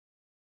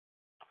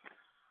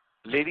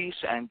Ladies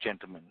and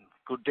gentlemen,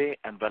 good day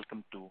and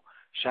welcome to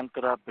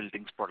Shankara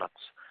Building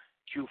Products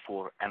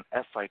Q4 and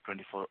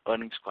FY24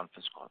 earnings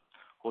conference call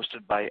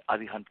hosted by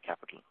Arihant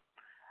Capital.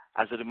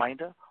 As a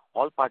reminder,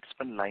 all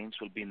participant lines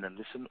will be in a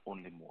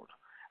listen-only mode,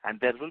 and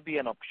there will be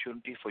an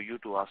opportunity for you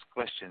to ask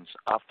questions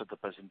after the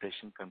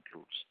presentation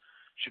concludes.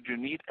 Should you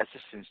need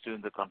assistance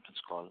during the conference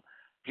call,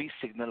 please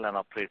signal an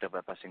operator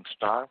by pressing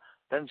star,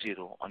 then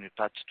 0 on your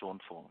touch-tone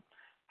phone.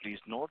 Please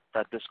note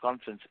that this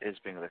conference is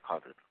being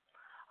recorded.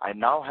 I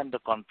now hand the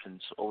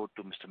conference over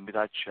to Mr.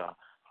 Miraj Shah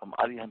from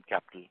Arihant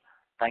Capital.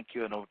 Thank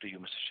you, and over to you,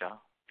 Mr. Shah.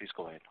 Please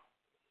go ahead.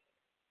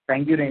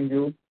 Thank you,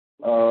 Renju.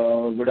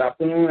 Good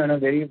afternoon and a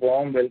very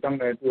warm welcome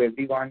to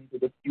everyone to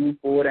the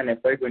Q4 and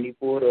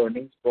FY24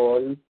 earnings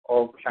call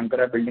of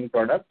Shankara Building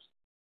Products.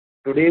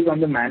 Today on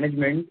the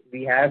management,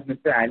 we have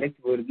Mr. Alex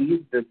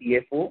Varghese, the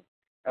CFO,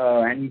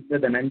 and Mr.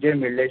 Dhananjay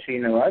Mille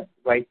Srinivas,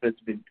 Vice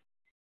President.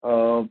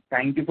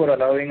 Thank you for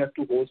allowing us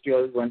to host you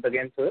all once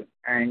again, sir.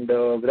 And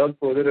without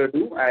further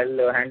ado,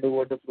 I'll hand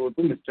over the floor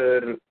to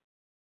Mr.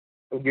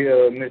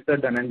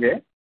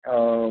 Dhananjay.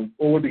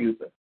 Over to you,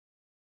 sir.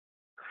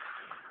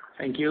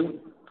 Thank you.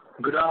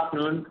 Good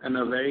afternoon and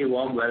a very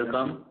warm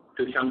welcome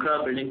to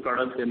Shankara Building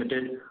Products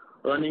Limited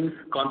earnings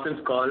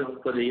conference call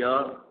for the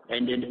year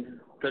ended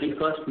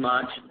 31st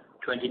March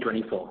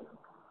 2024.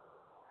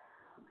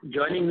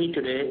 Joining me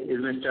today is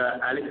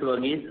Mr. Alex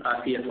Varghese,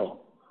 our CFO.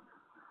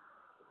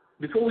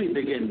 Before we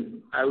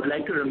begin, I would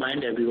like to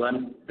remind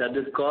everyone that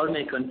this call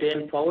may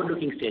contain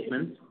forward-looking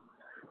statements,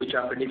 which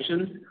are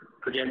predictions,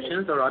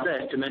 projections, or other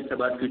estimates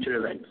about future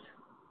events.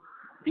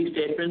 These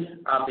statements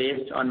are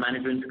based on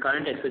management's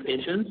current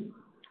expectations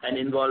and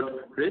involve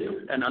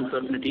risks and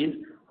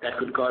uncertainties that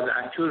could cause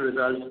actual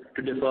results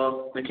to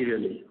differ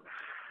materially.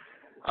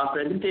 Our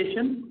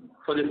presentation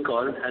for this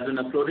call has been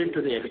uploaded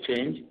to the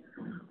exchange.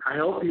 I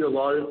hope you have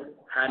all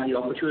had the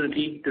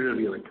opportunity to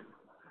review it.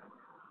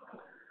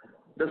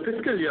 The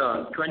fiscal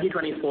year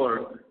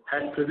 2024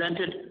 has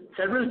presented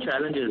several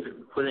challenges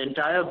for the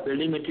entire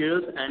building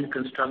materials and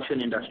construction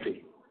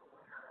industry.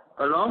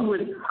 Along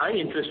with high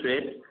interest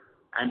rates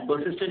and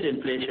persistent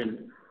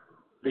inflation,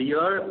 the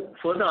year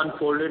further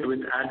unfolded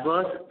with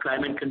adverse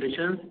climate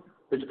conditions,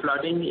 with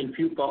flooding in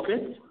few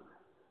pockets,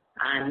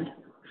 and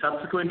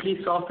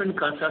subsequently softened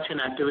construction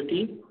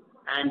activity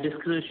and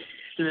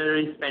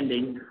discretionary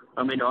spending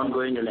amid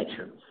ongoing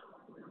elections.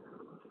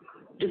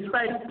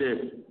 Despite this,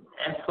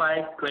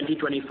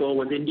 FY2024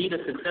 was indeed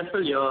a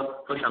successful year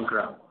for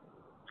Shankara.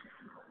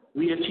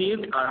 We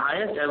achieved our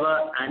highest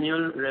ever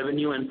annual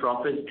revenue and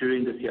profits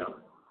during this year.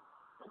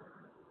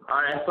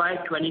 Our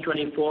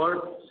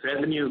FY2024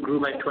 revenue grew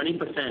by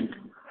 20%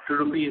 to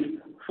rupees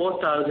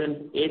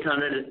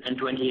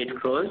 4,828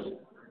 crores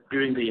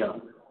during the year.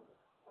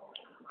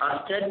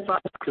 Our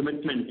steadfast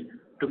commitment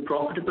to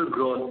profitable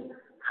growth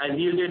has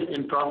yielded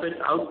in profits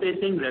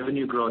outpacing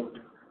revenue growth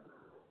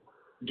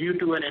due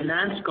to an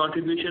enhanced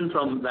contribution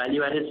from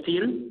value-added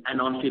steel and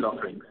non-steel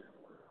offerings.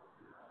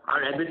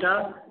 Our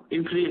EBITDA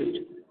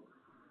increased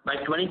by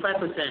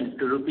 25%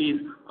 to rupees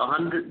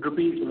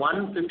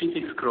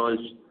 156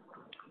 crores,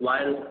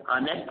 while our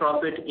net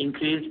profit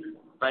increased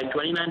by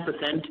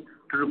 29%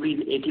 to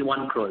rupees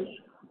 81 crores.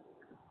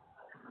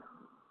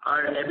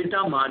 Our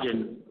EBITDA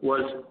margin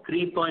was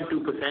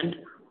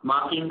 3.2%,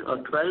 marking a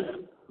 12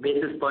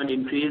 basis point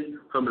increase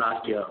from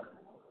last year.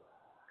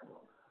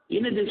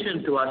 In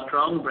addition to our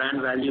strong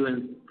brand value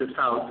in the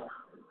South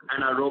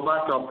and our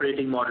robust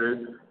operating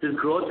model, this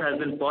growth has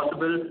been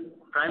possible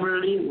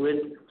primarily with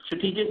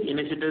strategic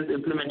initiatives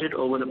implemented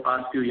over the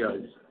past few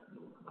years.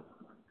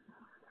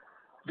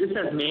 This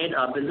has made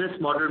our business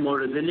model more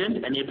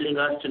resilient, enabling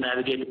us to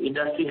navigate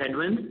industry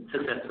headwinds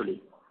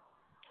successfully.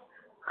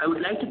 I would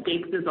like to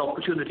take this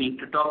opportunity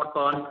to talk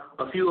upon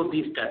a few of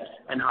these steps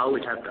and how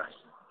it helped us.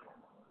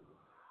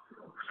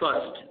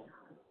 First,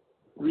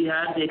 we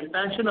had the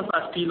expansion of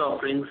our steel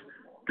offerings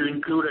to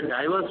include a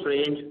diverse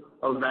range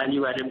of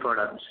value-added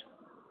products.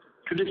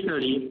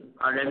 Traditionally,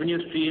 our revenue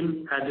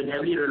stream has been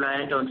heavily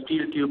reliant on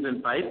steel tubes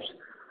and pipes,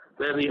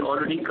 where we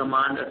already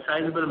command a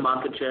sizable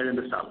market share in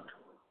the South.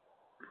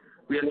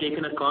 We have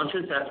taken a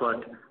conscious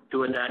effort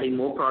towards adding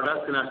more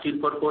products in our steel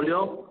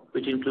portfolio,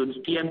 which includes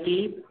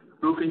TMT,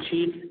 roofing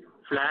sheets,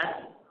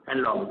 flats,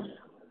 and longs.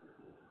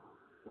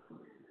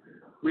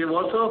 We have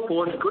also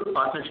forged good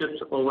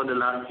partnerships over the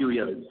last few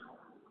years.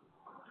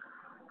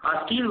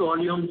 Our steel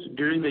volumes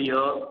during the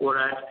year were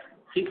at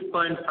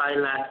 6.5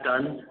 lakh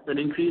tons, an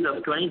increase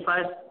of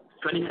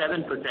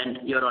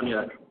 27% year on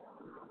year.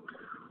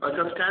 A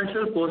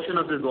substantial portion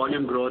of this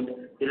volume growth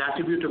is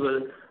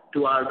attributable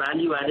to our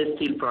value-added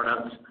steel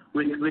products,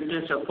 which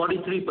witnessed a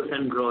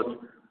 43% growth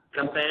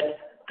compared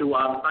to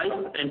our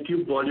pipe and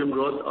tube volume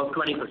growth of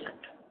 20%.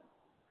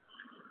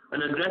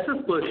 An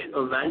aggressive push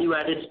of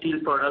value-added steel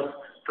products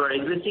to our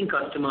existing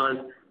customers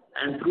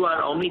and through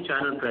our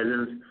omni-channel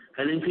presence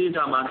has increased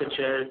our market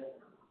share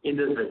in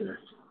this business.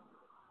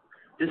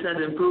 This has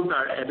improved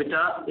our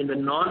EBITDA in the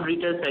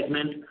non-retail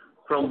segment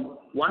from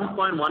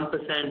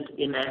 1.1%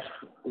 in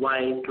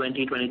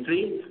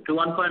FY2023 to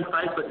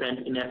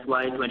 1.5% in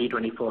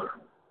FY2024.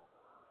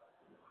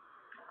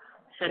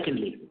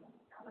 Secondly,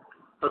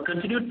 a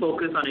continued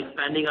focus on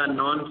expanding our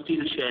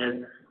non-steel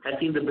shares has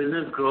seen the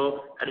business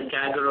grow at a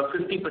CAGR of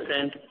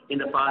 50% in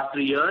the past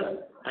 3 years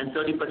and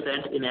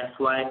 30% in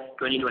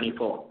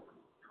FY2024.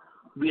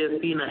 We have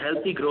seen a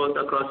healthy growth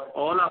across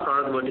all our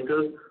product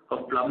verticals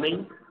of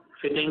plumbing,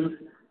 fittings,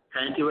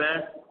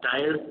 sanitaryware,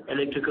 tiles,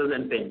 electricals,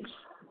 and paints.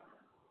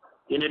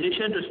 In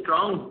addition to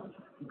strong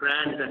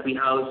brands that we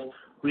house,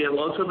 we have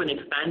also been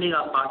expanding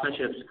our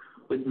partnerships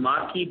with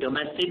marquee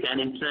domestic and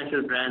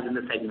international brands in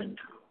the segment.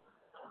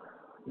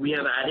 We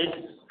have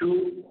added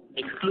 2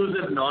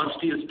 exclusive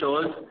non-steel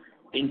stores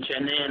in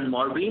Chennai and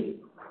Morbi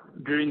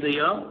during the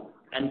year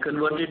and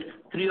converted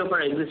 3 of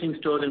our existing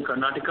stores in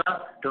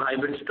Karnataka to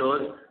hybrid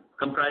stores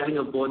comprising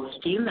of both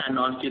steel and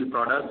non-steel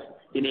products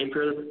in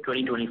April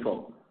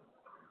 2024.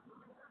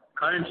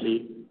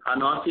 Currently, our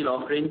non-steel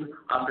offerings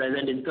are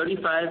present in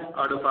 35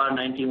 out of our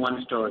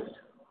 91 stores.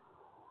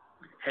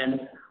 Hence,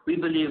 we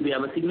believe we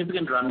have a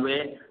significant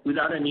runway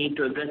without a need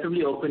to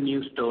aggressively open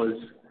new stores.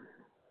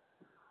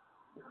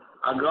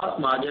 Our gross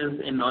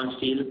margins in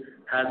non-steel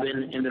have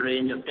been in the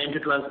range of 10 to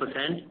 12%,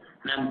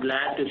 and I'm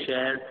glad to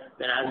share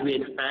that as we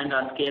expand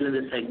our scale in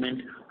this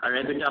segment, our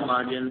EBITDA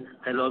margin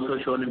has also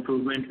shown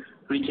improvement,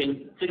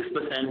 reaching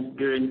 6%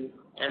 during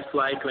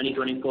FY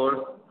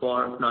 2024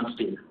 for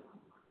non-steel.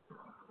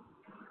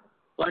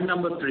 Point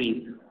number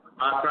 3,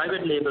 our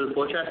private label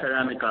Fosha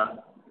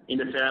Ceramica in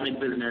the ceramic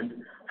business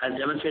has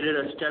demonstrated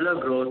a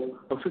stellar growth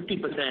of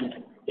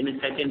 50% in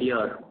its second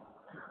year,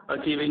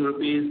 achieving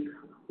rupees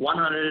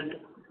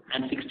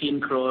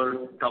 116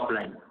 crore top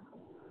line.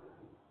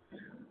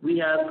 We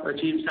have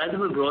achieved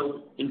sizable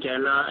growth in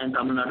Kerala and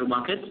Tamil Nadu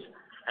markets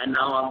and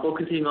now are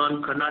focusing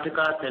on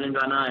Karnataka,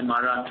 Telangana, and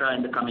Maharashtra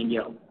in the coming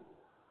year.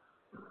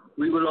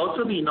 We will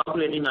also be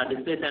inaugurating our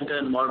display center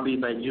in Morbi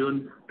by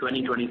June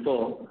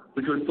 2024,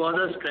 which will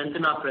further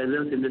strengthen our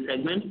presence in this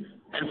segment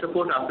and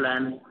support our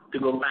plans to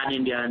go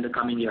pan-India in the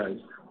coming years.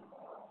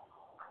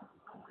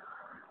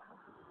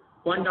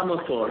 Point number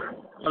 4.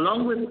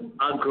 Along with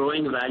our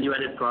growing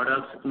value-added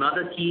products,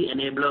 another key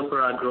enabler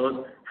for our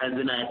growth has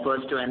been our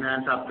efforts to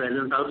enhance our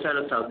presence outside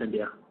of South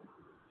India.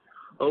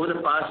 Over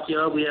the past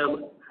year, we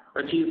have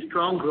achieved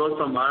strong growth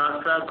from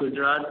Maharashtra,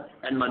 Gujarat,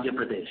 and Madhya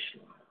Pradesh.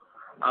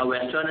 Our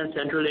Western and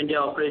Central India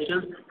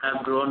operations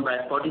have grown by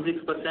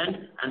 46%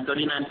 and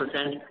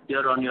 39%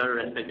 year-on-year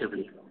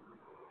respectively.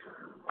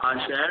 Our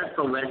share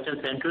from West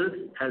and Central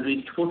has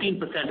reached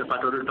 14% of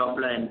our total top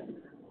line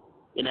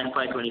in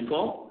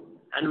FY24,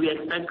 and we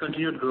expect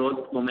continued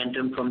growth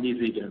momentum from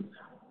these regions.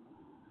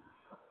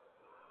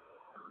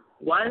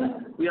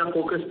 While we are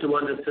focused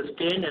towards a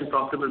sustained and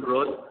profitable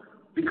growth,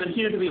 we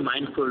continue to be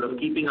mindful of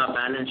keeping our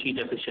balance sheet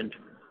efficient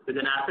with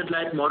an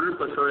asset-light model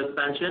for store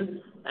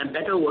expansion and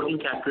better working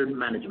capital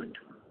management.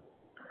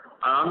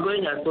 Our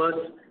ongoing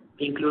efforts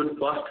include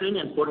fostering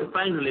and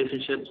fortifying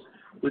relationships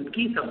with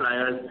key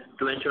suppliers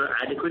to ensure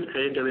adequate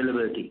credit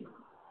availability.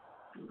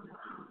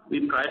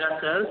 We pride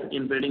ourselves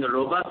in building a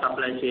robust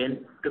supply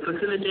chain to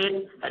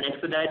facilitate and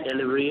expedite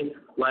delivery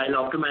while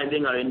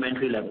optimizing our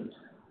inventory levels.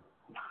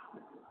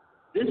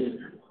 This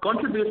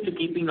contributes to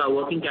keeping our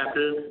working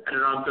capital at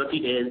around 30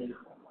 days.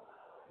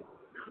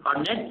 Our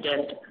net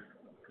debt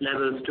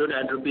level stood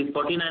at rupees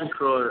 49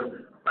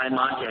 crore by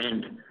March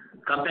end,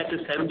 compared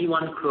to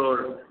 71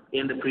 crore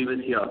in the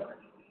previous year.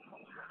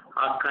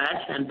 Our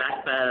cash and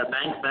bank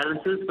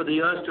balances for the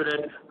year stood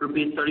at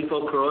rupees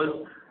 34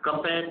 crores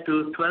compared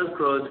to 12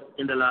 crores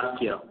in the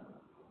last year.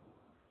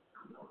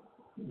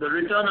 The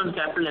return on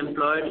capital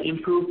employed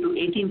improved to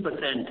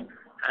 18%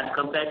 as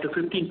compared to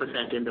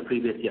 15% in the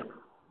previous year.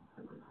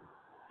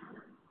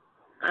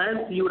 As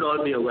you would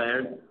all be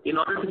aware, in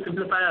order to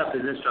simplify our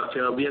business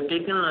structure, we have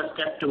taken a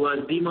step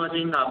towards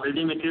demerging our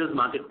building materials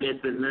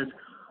marketplace business,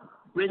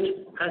 which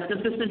has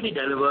consistently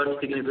delivered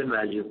significant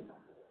value.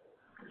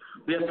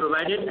 We have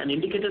provided an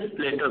indicative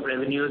split of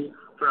revenues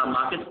for our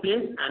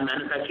marketplace and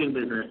manufacturing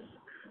business,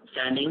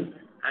 standing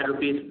at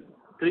rupees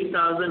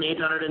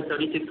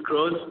 3,836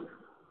 crores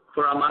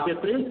for our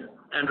marketplace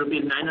and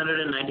rupees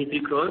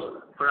 993 crores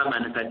for our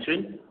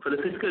manufacturing for the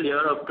fiscal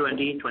year of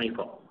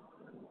 2024.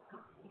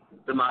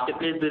 The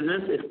marketplace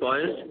business is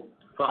poised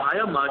for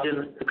higher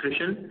margin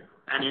accretion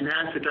and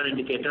enhanced return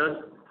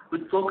indicators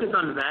with focus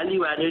on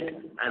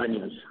value-added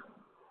avenues.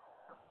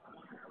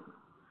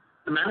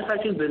 The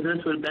manufacturing business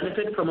will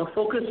benefit from a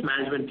focused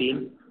management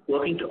team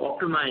working to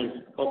optimize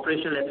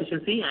operational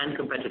efficiency and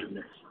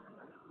competitiveness.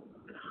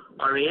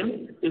 Our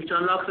aim is to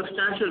unlock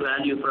substantial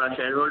value for our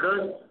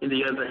shareholders in the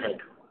years ahead.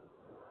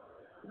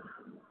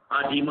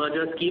 Our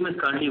demerger scheme is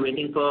currently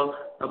waiting for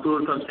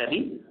approval from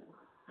SEBI.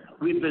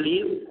 We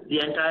believe the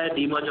entire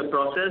demerger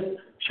process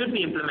should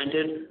be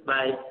implemented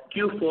by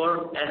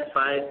Q4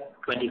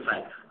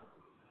 FY25.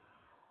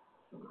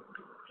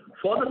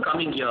 For the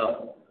coming year,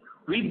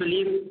 we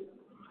believe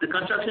the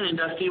construction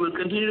industry will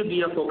continue to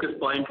be a focus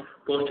point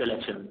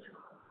post-elections.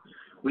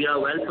 We are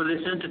well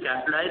positioned to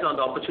capitalize on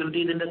the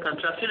opportunities in the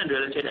construction and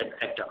real estate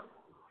sector.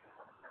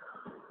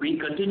 We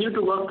continue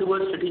to work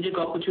towards strategic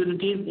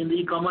opportunities in the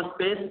e-commerce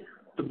space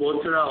to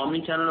bolster our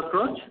omni-channel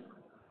approach.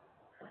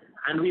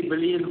 and we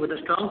believe with a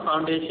strong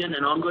foundation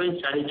and ongoing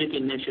strategic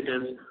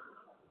initiatives,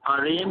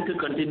 our aim to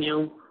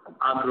continue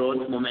our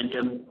growth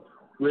momentum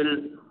will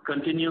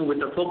continue with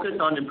a focus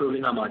on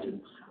improving our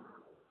margins.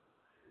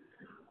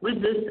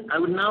 With this, I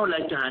would now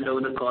like to hand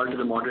over the call to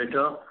the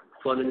moderator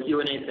for the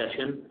Q&A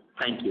session.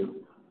 Thank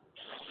you.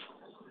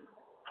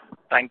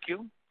 Thank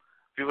you.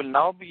 We will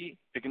now be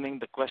beginning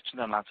the question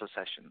and answer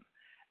session.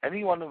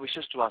 Anyone who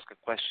wishes to ask a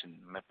question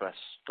may press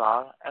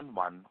star and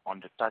 1 on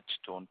the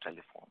touch-tone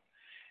telephone.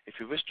 If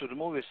you wish to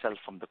remove yourself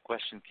from the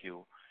question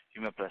queue,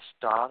 you may press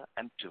star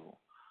and 2.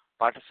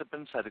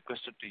 Participants are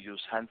requested to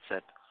use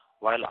handset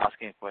while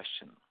asking a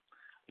question.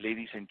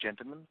 Ladies and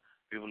gentlemen,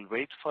 we will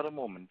wait for a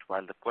moment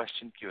while the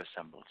question queue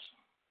assembles.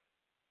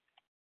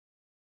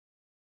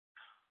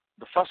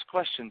 The first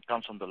question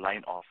comes from the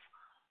line of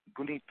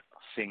Guneet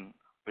Singh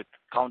with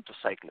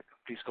Countercyclic.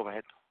 Please go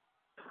ahead.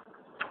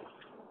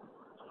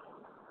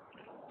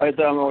 Hi,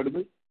 sir. Am I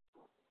audible?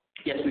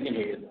 Yes, we can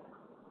hear you.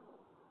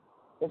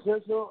 Yes, sir.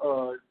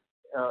 So,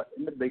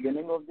 in the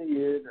beginning of the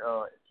year,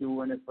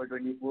 Q1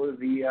 FY24,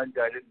 we had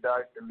guided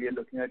that we are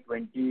looking at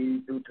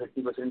 20 to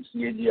 30%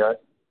 CAGR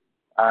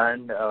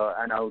and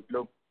an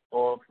outlook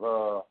of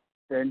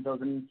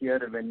 10,000 CR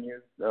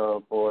revenues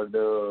for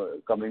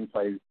the coming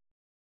 5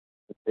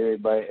 say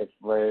by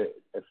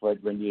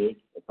FY28,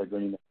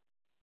 FY29.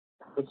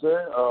 So,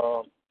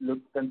 sir,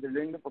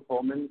 considering the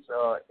performance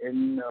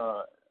in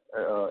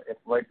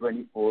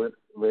FY24,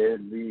 where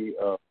we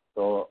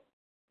saw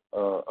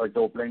a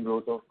top line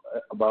growth of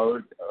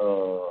about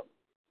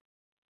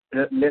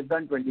less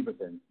than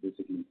 20%,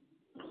 basically.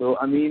 So,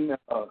 I mean,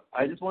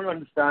 I just want to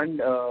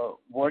understand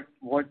what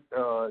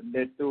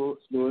led to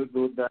slower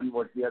growth than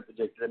what we had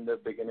projected in the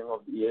beginning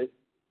of the year,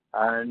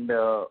 and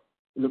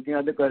looking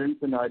at the current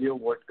scenario,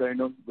 what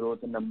kind of growth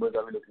and numbers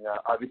are we looking at?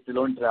 Are we still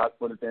on track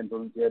for the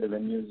 10,000 CR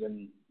revenues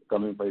in the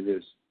coming 5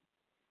 years?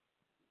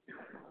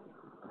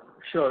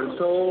 Sure.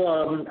 So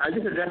I'll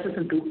just address this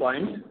in 2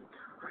 points.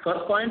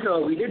 First point,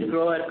 we did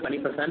grow at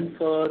 20%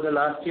 for the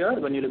last year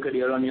when you look at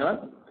year on year.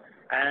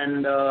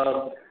 And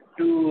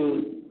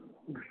to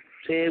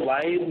say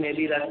why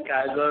maybe that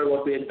CAGR,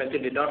 what we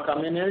expected, did not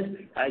come in is,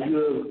 as you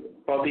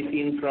have probably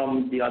seen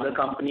from the other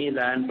companies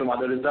and from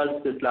other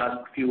results this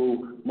last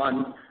few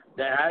months,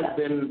 there has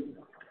been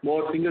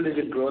more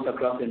single-digit growth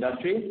across the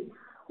industry.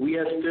 We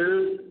have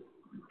still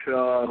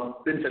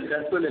been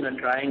successful in a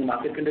trying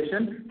market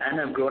condition and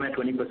have grown at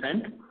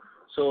 20%.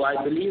 So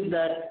I believe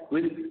that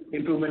with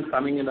improvements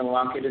coming in the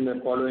market in the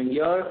following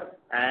year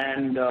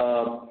and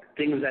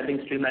things, I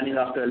think, streamlining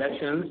after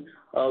elections,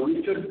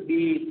 we should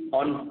be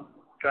on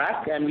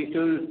track, and we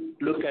still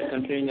look at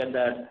continuing at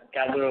that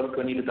CAGR of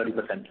 20 to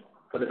 30%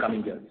 for the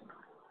coming years.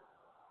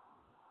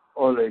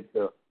 All right,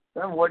 sir.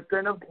 And what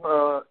kind of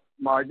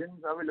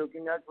margins are we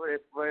looking at for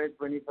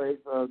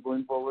FY25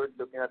 going forward,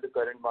 looking at the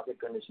current market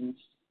conditions?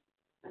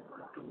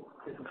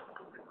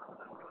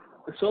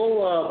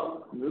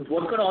 So what's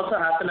going to also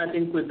happen, I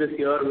think, with this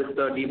year, with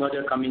the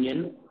demerger coming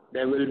in,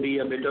 there will be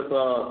a bit of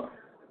a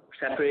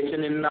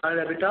separation in our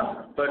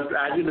EBITDA. But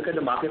as you look at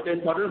the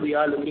marketplace model, we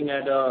are looking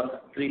at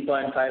a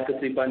 3.5 to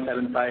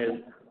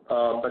 3.75%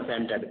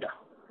 EBITDA.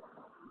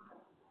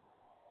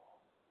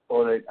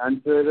 All right.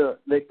 And sir,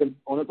 like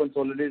on a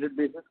consolidated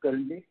basis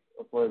currently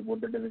for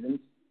both the divisions?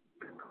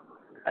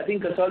 I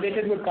think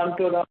consolidated would come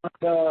to around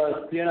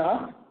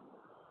 3.5.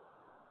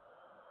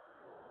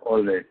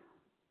 All right.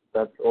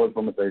 That's all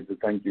from my side. So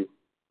thank you.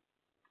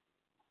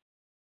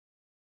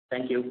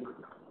 Thank you.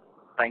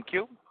 Thank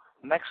you.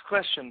 Next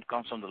question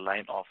comes from the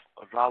line of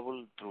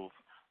Rahul Dhruv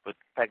with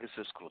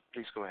Pegasus Group.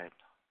 Please go ahead.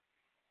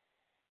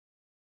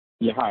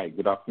 Yeah, hi.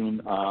 Good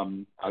afternoon.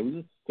 I was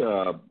just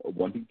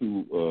wanting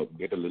to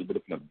get a little bit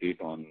of an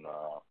update on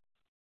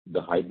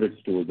the hybrid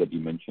stores that you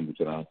mentioned,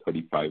 which are around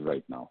 35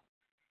 right now.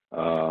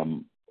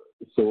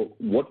 So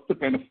what's the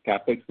kind of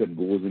capex that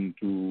goes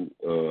into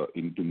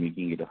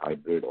making it a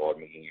hybrid or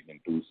making it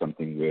into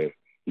something where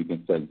you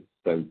can sell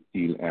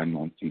steel and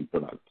non-steel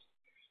products?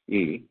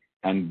 A.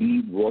 And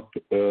B, what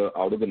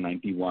out of the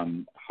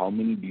 91, how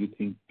many do you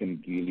think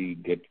can really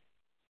get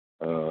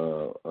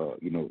to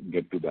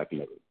that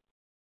level?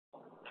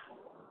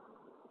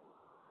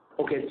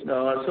 Okay.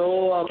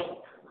 So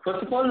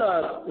first of all,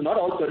 not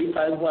all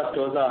 35 of our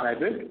stores are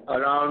hybrid.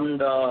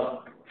 Around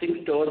 6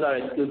 stores are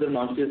exclusive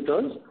non-steel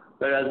stores,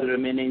 whereas the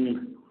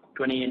remaining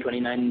 20 and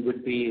 29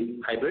 would be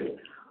hybrid.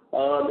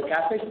 The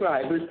capex for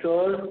hybrid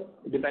stores,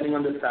 depending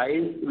on the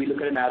size, we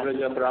look at an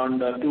average of around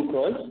 2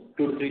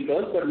 to 3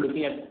 crores, but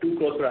looking at 2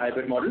 crores for a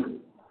hybrid model.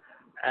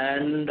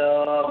 And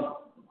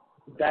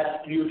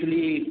that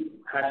usually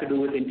has to do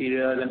with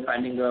interiors and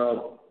finding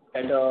a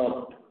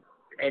better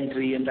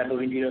entry and type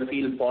of interior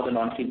feel for the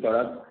non-steel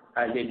product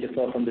as they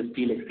differ from the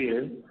steel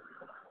experience.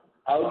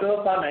 Out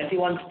of our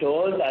 91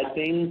 stores, I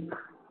think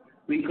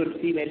we could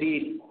see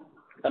maybe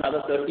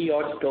another 30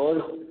 odd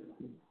stores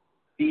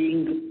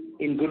being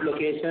in good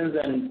locations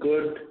and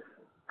good,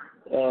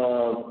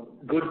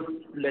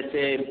 let's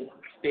say,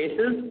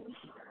 spaces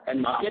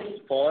and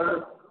markets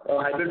for a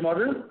hybrid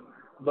model.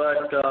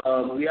 but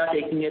we are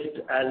taking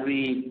it as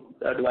we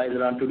advise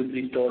around 2 to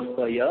 3 stores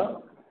per year,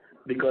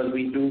 because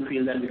we do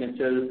feel that we can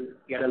still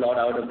get a lot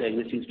out of the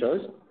existing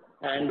stores.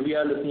 And we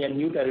are looking at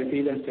new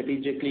territories and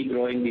strategically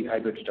growing these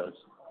hybrid stores.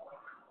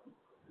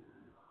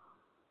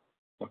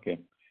 Okay.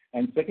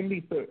 And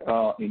secondly, sir,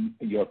 in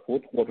your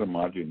fourth quarter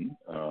margin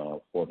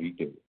for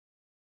retail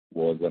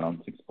was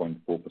around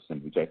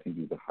 6.4%, which I think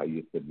is the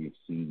highest that we've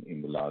seen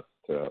in the last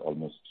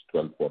almost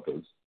 12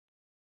 quarters.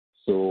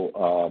 So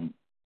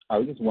I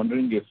was just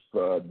wondering if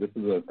this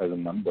is as a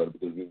number,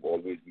 because we've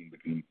always been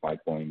between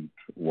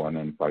 5.1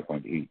 and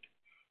 5.8.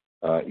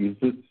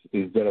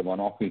 Is there a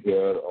one-off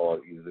here, or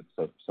is it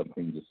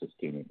something just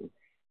sustainable?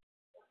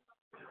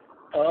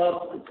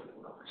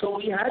 So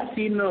we had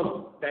seen a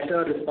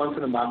better response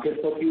in the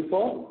market for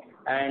Q4,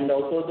 and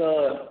also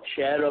the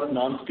share of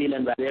non-steel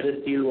and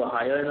value-added steel were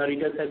higher in our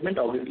retail segment.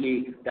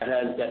 Obviously, that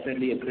has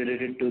definitely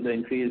accredited to the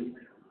increase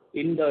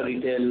in the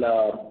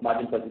retail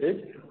margin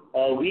percentage.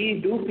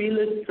 We do feel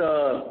it's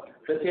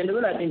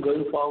sustainable. I think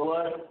going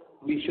forward,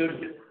 we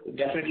should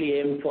definitely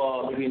aim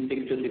for between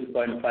 6 to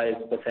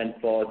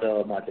 6.5% for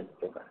the margin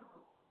profile.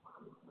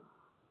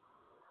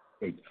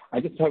 Great. I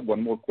just have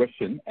one more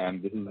question,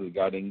 and this is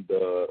regarding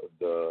the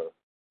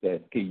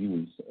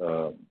SKUs,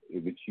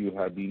 which you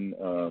have been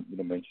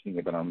mentioning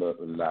at around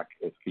 1 lakh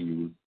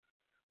SKUs.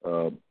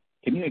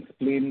 Can you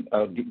explain,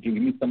 give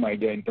me some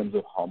idea in terms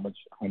of how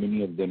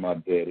many of them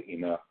are there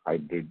in a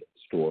hybrid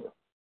store?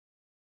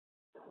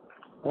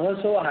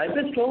 So a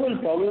hybrid store will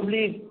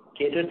probably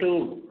cater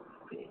to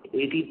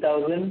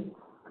 80,000,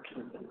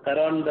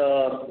 around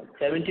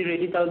 70 to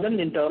 80,000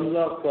 in terms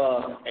of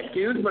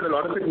SKUs, but a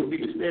lot of it would be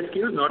display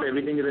SKUs. Not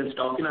everything is in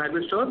stock in a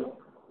hybrid store.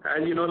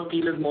 As you know,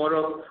 steel is more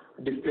of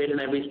displayed in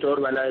every store,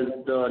 whereas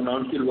the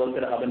non-steel works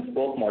at a hub and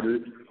spoke model.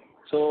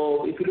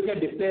 So if you look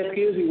at display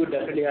SKUs, we would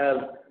definitely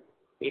have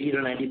 70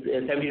 to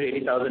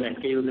 80,000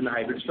 SKUs in a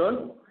hybrid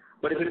store.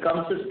 But if it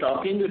comes to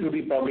stocking, it would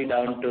be probably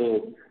down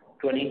to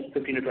 15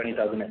 to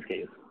 20,000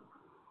 SKUs.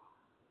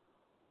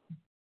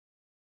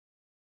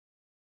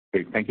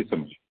 Great. Thank you so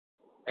much.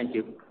 Thank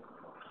you.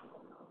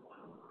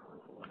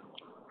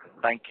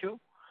 Thank you.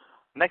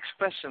 Next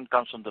question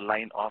comes from the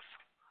line of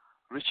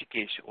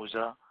Rishikesh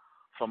Oza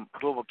from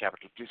Robo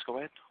Capital. Please go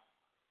ahead.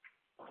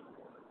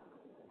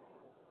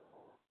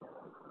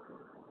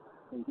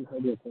 Thank you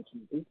for the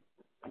opportunity.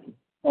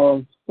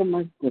 So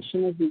my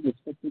question is with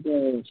respect to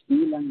the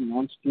steel and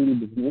non-steel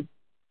business.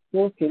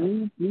 So can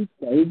you please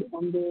guide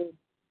on the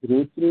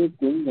growth rate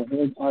going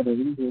ahead, or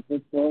revenue growth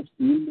rate for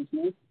steel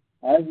business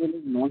as well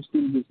as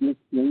non-steel business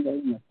going ahead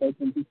in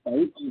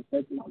FY25 and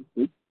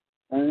FY26?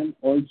 And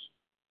also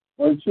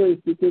if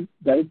you could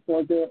guide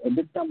for the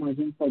EBITDA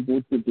margin for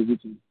both the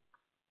divisions.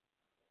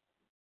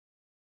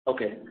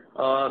 Okay.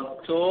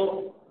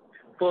 So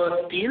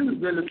for steel,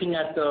 we're looking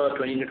at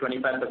 20 to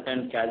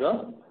 25%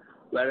 CAGR,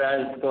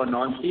 whereas for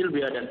non-steel,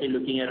 we are definitely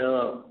looking at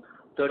a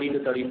 30 to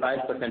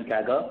 35%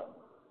 CAGR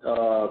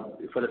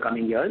for the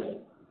coming years.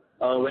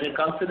 When it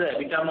comes to the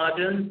EBITDA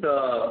margins,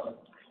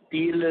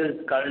 steel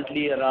is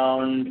currently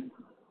around,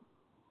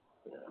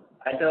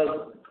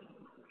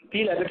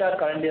 steel EBITDA is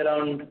currently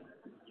around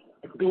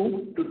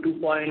 2 to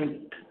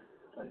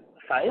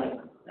 2.5,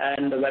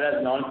 and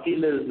whereas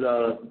non-steel is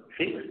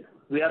 6.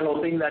 We are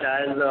hoping that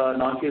as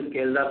non-steel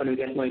scales up and we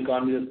get more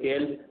economies of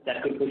scale,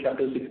 that could push up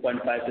to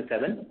 6.5 to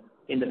 7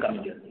 in the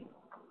coming years.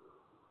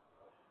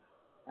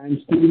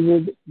 And steel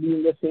would be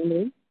in the same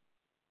range?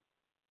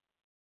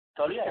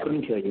 Sorry, I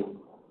couldn't hear you.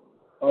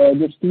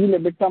 The steel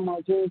EBITDA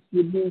margins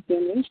would be in the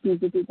same range, 2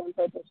 to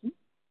 2.5%?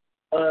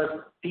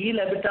 Steel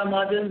EBITDA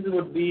margins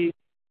would be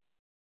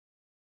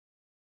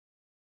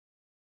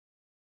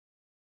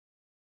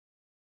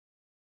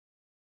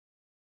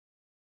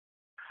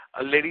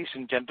ladies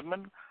and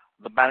gentlemen,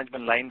 the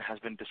management line has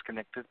been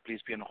disconnected.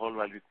 Please be on hold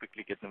while we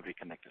quickly get them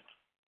reconnected.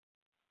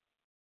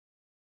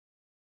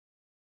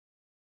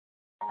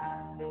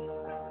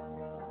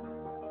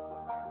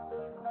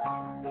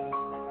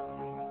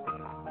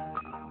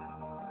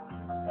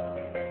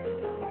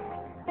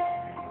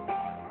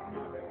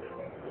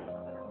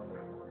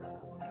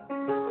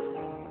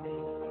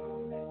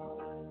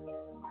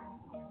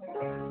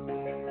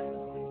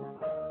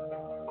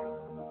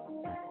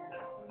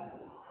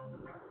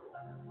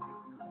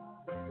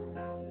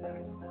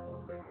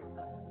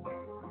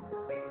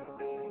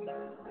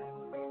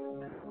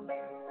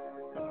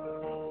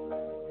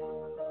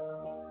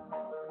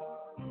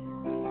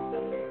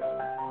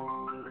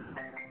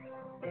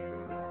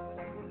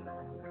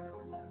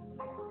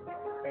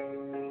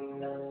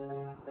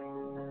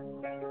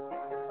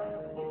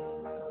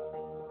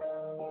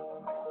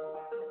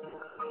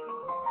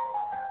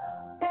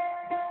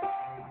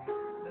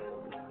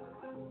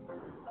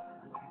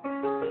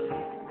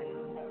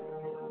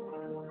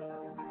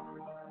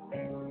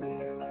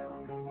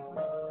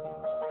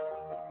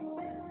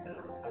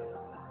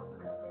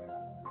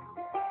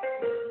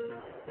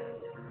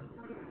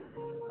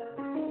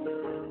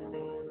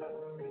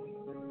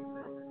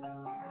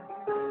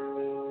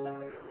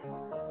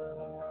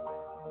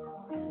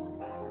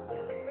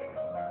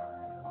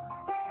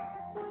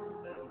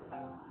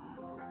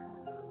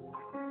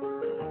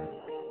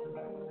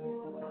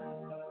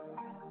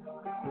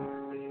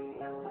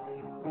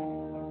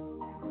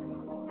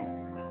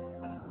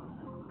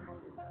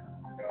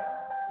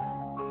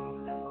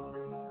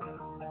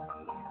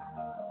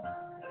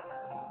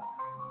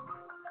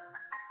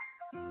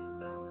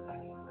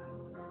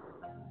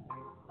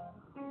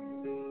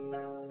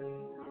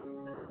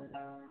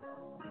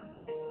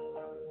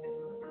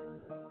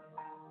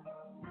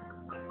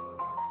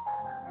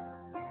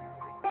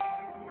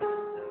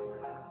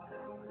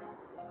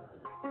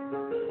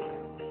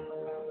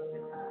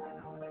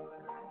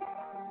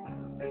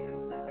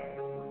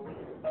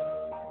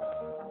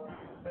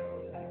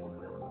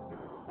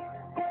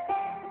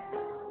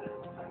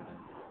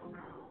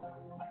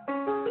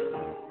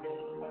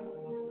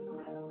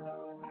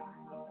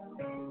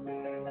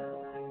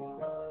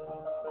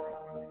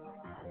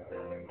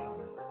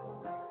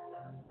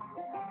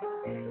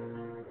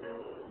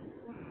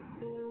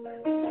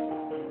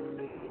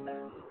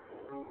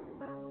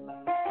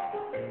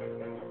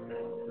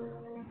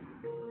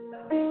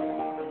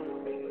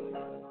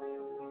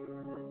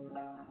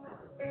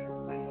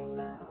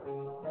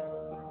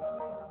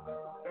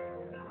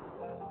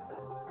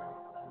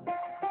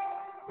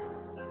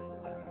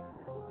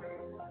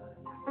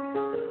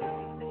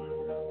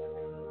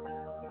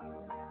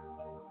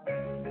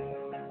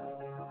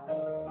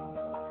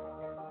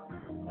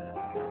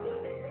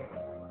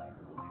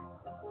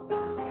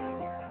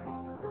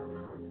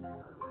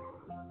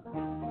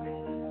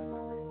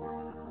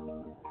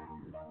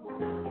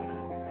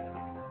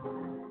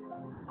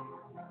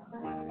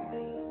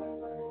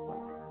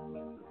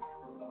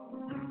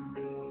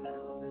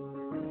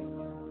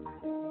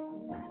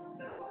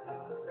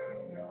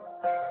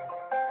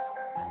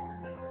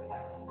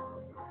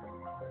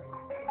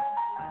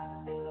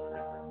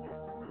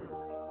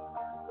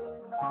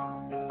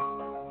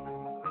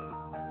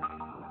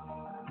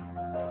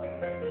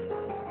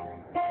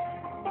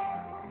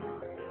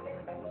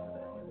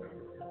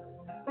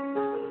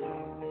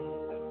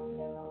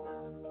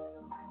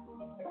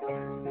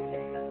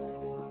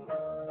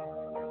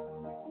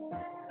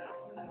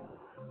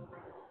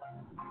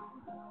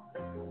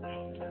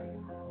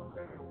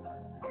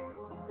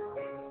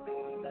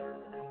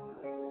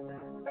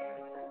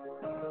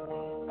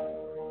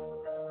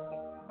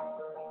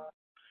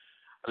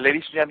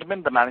 Ladies and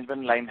gentlemen, the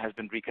management line has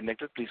been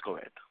reconnected. Please go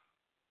ahead.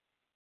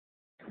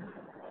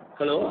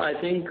 Hello, I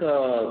think,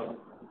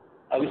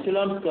 are we still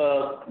on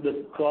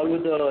the call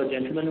with the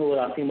gentleman who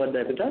was asking about the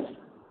EBITDA?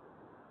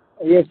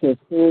 Yes.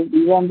 So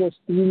we want the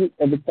steel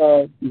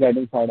EBITDA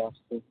guidance part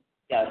also.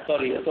 Yeah,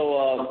 sorry.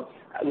 So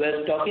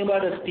we're talking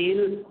about a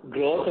steel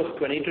growth of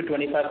 20 to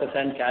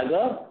 25%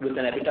 CAGR with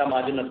an EBITDA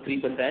margin of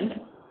 3%.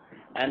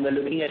 And we're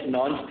looking at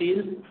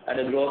non-steel at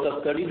a growth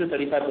of 30 to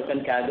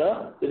 35%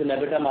 CAGR with an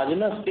EBITDA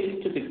margin of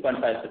 6 to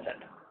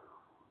 6.5%.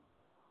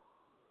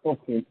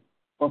 Okay.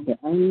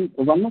 And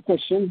one more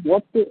question.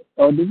 Do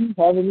you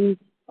have any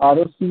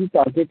ROC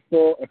target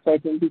for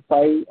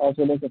FY25 as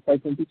well as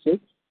FY26?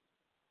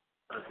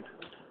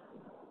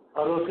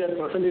 ROC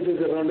percentage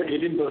is around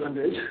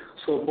 18%.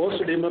 So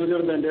post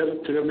demerger, the entire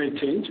figure may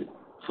change.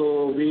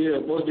 So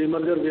post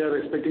demerger, we are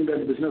expecting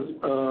that business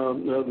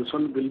this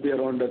one will be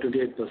around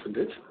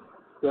 28%.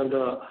 Where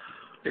the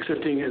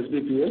existing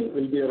SBPL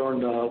will be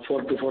around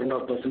 4 to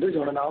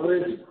 4.5%. On an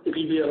average, it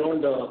will be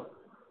around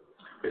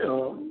it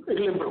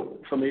will improve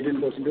from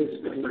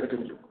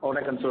 18% on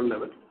a console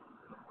level.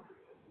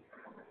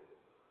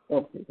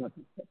 Okay.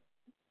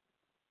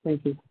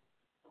 Thank you.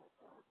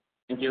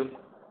 Thank you.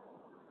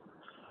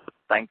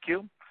 Thank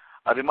you.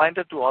 A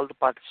reminder to all the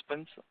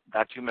participants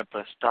that you may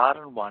press star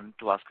and 1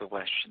 to ask a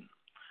question.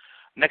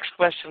 Next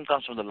question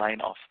comes from the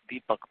line of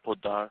Deepak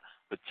Poddar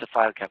with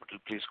Sapphire Capital.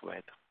 Please go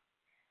ahead.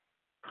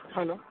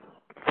 Hello.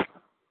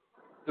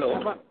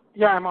 Hello.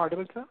 Yeah, I'm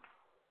audible, sir.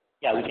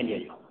 Yeah, we can hear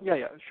you.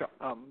 Yeah, sure.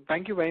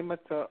 Thank you very much,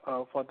 sir,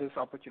 for this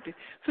opportunity.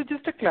 So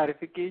just a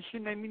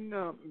clarification. I mean,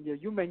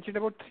 you mentioned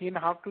about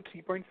 3.5 to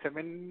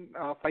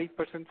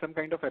 3.75% some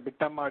kind of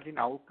EBITDA margin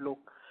outlook.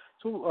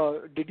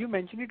 So did you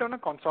mention it on a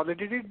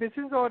consolidated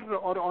basis or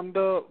on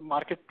the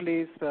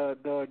marketplace,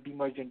 the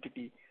demerged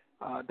entity,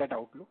 that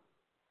outlook?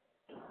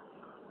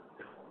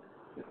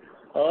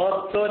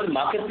 So in the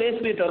marketplace,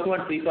 we're talking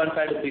about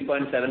 3.5 to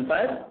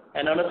 3.75,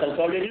 and on a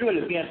consolidated, we're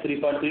looking at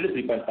 3.3 to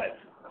 3.5.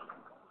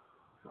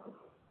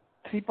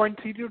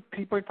 3.3 to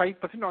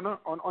 3.5%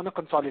 on a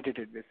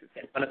consolidated basis.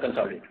 Yes, on a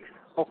consolidated basis.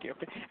 Okay.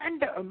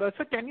 And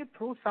sir, can you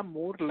throw some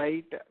more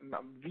light?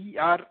 We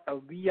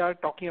are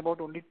talking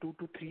about only 2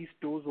 to 3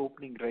 stores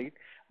opening, right?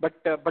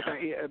 But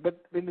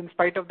in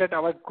spite of that,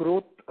 our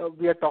growth,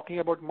 we are talking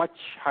about much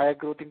higher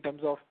growth in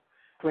terms of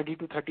 20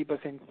 to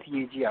 30%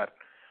 CAGR.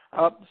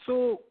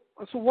 So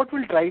what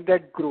will drive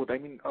that growth? I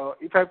mean,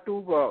 if I have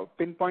to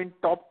pinpoint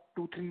top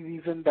 2, 3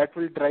 reasons that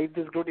will drive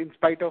this growth in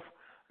spite of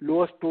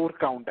lower store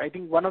count. I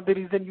think one of the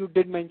reasons you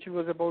did mention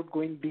was about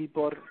going deep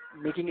or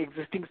making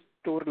existing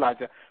store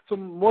larger. So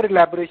more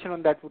elaboration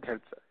on that would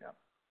help, sir.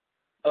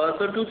 Yeah.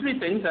 So 2, 3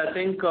 things. I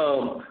think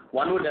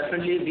one would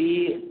definitely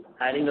be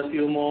adding a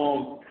few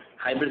more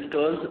hybrid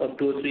stores of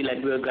 2 or 3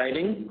 like we were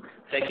guiding.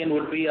 Second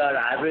would be our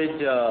average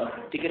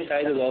ticket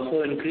size has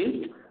also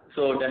increased.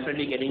 So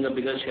definitely getting a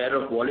bigger share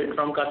of wallet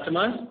from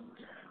customers.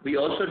 We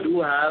also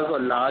do have a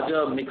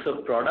larger mix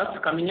of products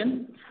coming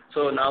in.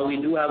 So now we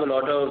do have a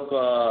lot of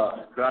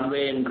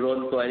runway and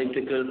growth for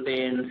electrical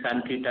paint,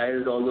 sanitary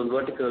tiles, all those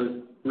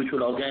verticals, which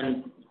will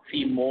again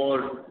see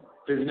more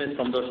business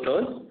from those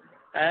stores.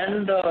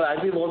 And as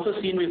we've also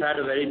seen, we've had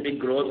a very big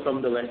growth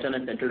from the western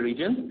and central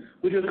regions,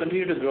 which will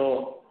continue to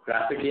grow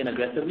rapidly and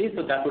aggressively.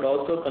 So that would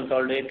also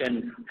consolidate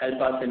and help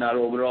us in our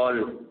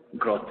overall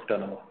growth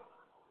turnover.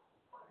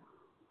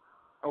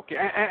 Okay,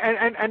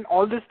 and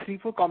all this 3,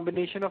 4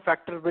 combination of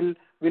factors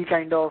will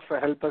kind of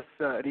help us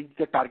reach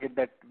the target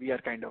that we are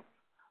kind of.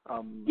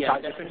 Yeah,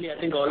 definitely. I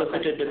think all of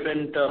it at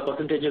different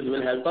percentages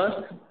will help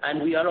us.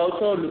 And we are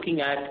also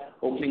looking at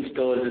opening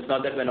stores. It's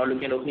not that we're not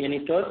looking at opening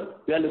any stores.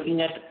 We are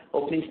looking at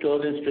opening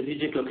stores in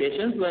strategic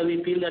locations where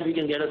we feel that we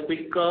can get a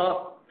quicker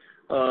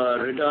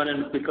return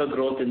and quicker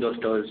growth in those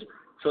stores.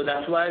 So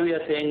that's why we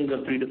are saying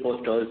 3 to 4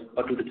 stores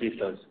or 2 to 3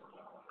 stores.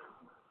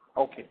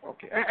 Okay.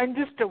 And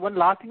just one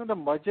last thing on the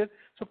merger.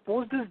 So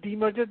post this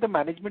demerger, the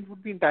management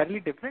would be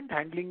entirely different,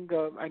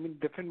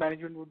 different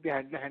management would be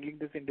handling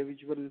this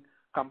individual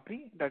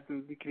company that will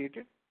be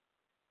created?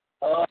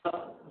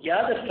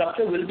 Yeah, the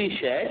structure will be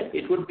shared.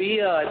 It would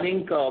be, I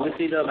think,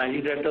 obviously the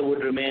managing director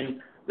would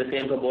remain the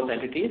same for both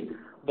entities.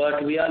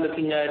 But we are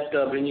looking at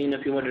bringing in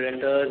a few more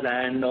directors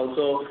and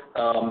also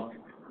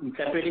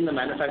separating the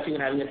manufacturing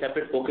and having a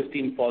separate focus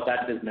team for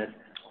that business.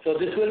 So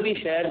this will be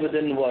shared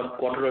within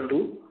quarter or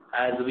 2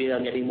 as we are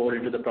getting more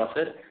into the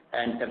process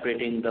and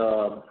separating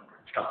the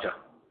structure.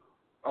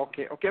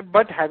 Okay.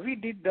 But have we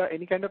did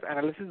any kind of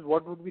analysis?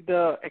 What would be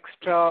the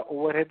extra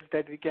overheads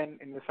that we can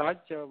envisage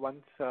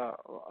once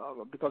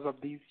because of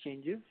these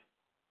changes?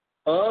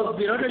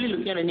 We're not really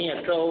looking at any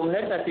extra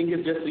overheads. I think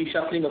it's just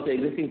reshuffling of the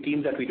existing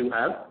teams that we do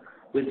have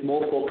with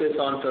more focus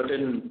on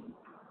certain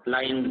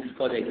lines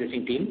for the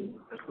existing team.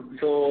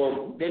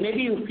 So there may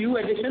be a few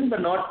additions,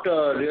 but not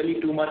really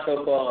too much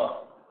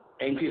of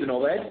increase in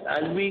overheads.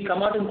 As we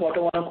come out in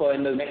quarter 1 or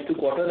in the next 2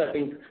 quarters, I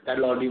think that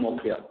will all be more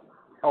clear.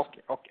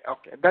 Okay.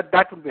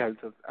 That would be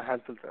helpful,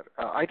 sir.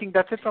 I think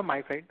that's it from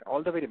my side.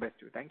 All the very best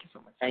to you. Thank you so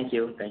much. Thank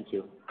you. Thank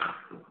you.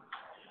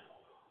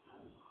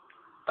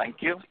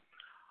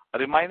 A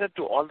reminder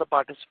to all the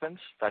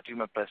participants that you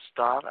may press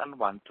star and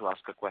one to ask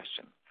a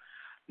question.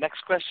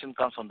 Next question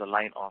comes on the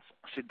line of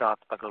Siddharth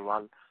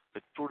Agarwal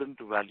with Prudent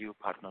Value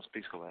Partners.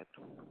 Please go ahead.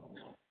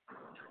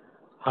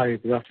 Hi,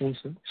 good afternoon,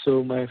 sir.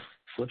 So my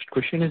first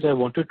question is I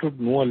wanted to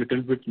know a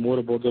little bit more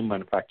about the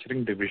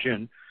manufacturing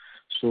division,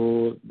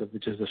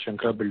 which is the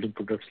Shankara Building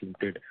Products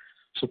Limited.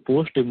 So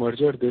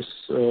post-demerger, this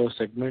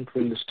segment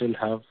will still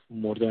have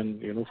more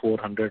than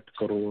 400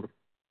 crore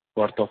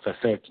worth of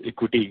assets,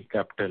 equity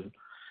capital,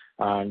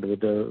 and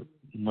with a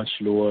much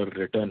lower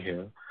return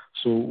here.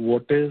 So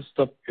what is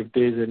if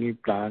there is any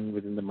plan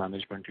within the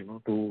management,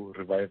 to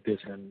revive this,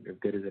 and if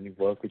there is any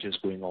work which is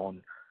going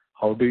on,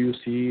 how do you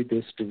see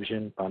this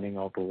division panning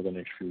out over the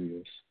next few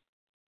years?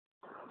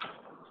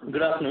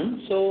 Good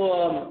afternoon.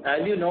 So,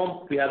 as you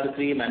know, we have the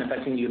three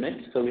manufacturing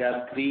units. So we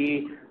have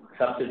three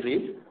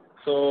subsidiaries.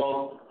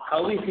 So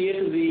how we see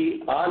it,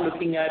 we are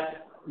looking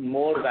at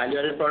more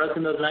value-added products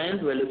in those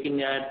lines. We're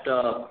looking at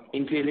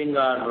increasing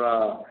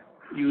our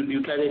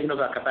utilization of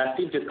our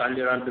capacity, which is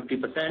currently around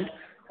 50%.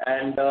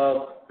 And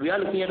we are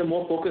looking at a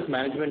more focused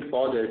management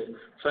for this.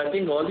 So I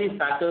think all these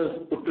factors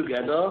put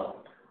together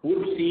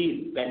would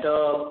see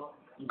better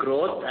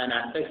growth and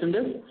aspects in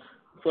this.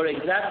 For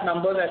exact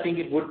numbers, I think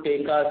it would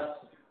take us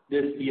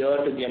this year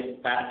to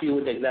get back to you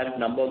with exact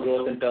number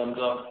growth in terms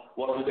of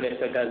what we could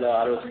expect as a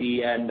ROC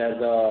and as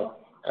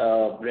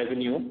a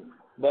revenue.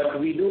 But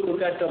we do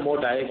look at a more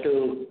direct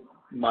sales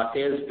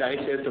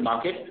to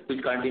market,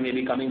 which currently may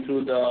be coming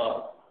through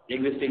the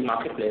existing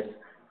marketplace.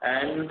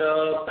 And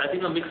I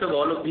think a mix of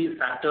all of these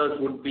factors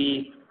would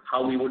be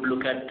how we would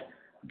look at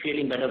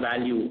creating better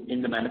value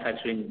in the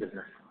manufacturing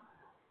business.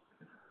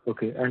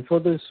 Okay, and for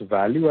this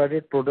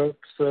value-added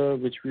products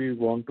which we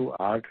want to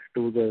add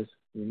to the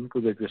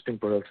existing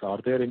products, are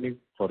there any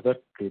further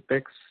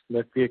capex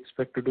that we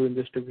expect to do in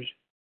this division?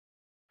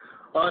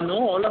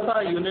 No, all of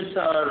our units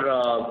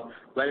are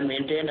well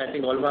maintained. I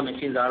think all of our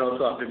machines are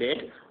also up to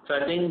date. So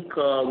I think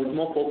with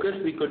more focus,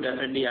 we could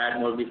definitely add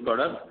more of these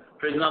products.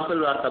 For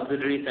example, our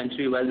subsidiary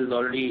Century Wells is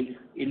already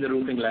in the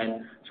roofing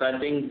line. So I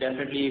think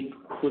definitely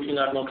pushing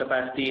out more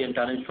capacity and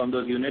tonnage from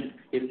those units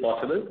is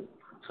possible.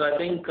 So I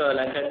think,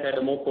 like I said,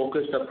 a more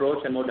focused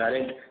approach and more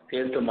direct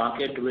sales to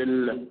market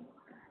will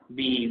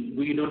be,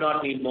 we do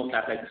not need more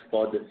capex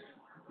for this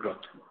growth.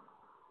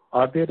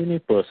 Are there any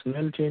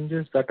personnel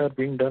changes that are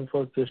being done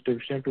for this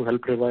division to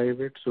help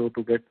revive it? So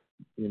to get,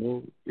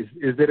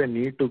 is there a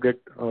need to get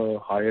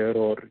higher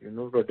or,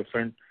 a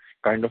different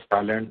kind of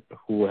talent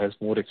who has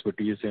more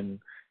expertise in,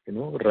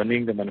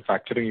 running the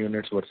manufacturing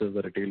units versus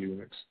the retail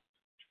units?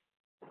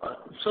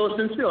 So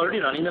since we're already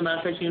running the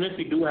manufacturing units,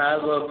 we do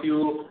have a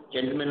few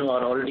gentlemen who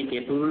are already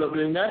capable of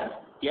doing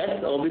that.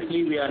 Yes,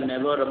 obviously we are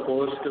never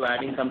opposed to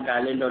adding some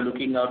talent or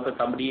looking out for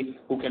somebody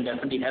who can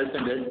definitely help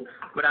in this.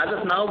 But as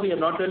of now, we have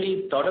not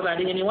really thought of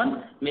adding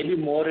anyone, maybe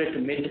more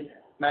at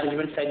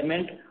mid-management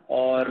segment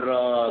or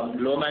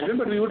low management,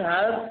 but we would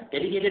have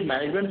dedicated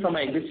management from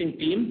our existing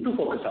team to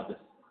focus on this.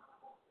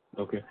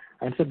 Okay.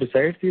 And so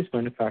besides these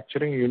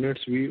manufacturing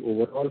units, we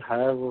overall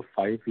have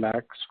 5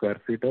 lakh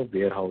square feet of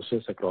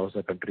warehouses across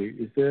the country.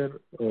 Is there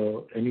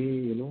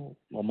any,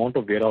 amount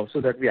of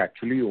warehouses that we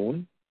actually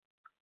own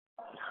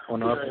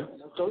on our?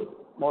 So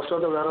most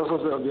of the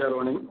warehouses we are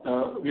owning,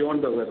 we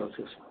own the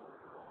warehouses.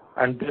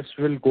 And this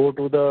will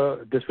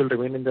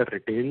remain in the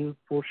retail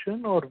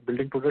portion or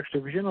building products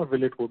division, or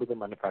will it go to the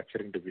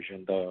manufacturing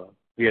division, the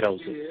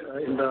warehouses?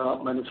 In the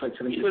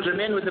manufacturing. It will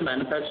remain with the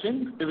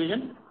manufacturing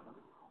division.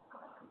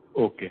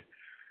 Okay.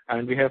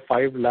 And we have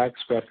 5 lakh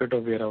square feet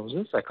of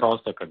warehouses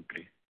across the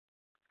country.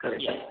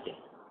 Correct. Yes.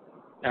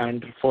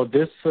 And for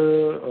this,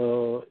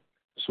 so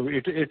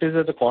it is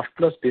at the cost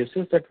plus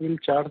basis that we'll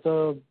charge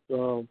the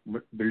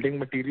building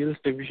materials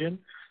division.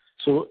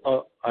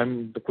 So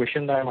the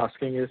question that I'm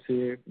asking is,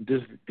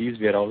 these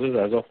warehouses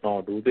as of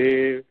now, do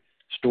they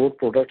store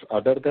products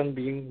other than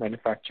being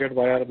manufactured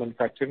by our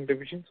manufacturing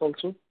divisions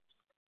also?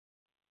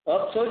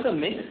 So it's a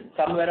mix.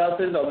 Some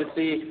warehouses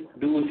obviously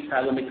do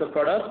have a mix of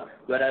products,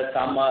 whereas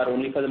some are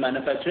only for the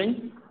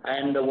manufacturing.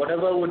 And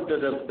whatever would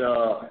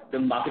the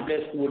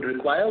marketplace would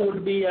require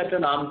would be at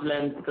an arm's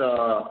length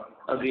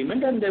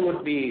agreement, and there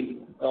would be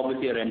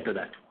obviously a rent to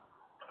that.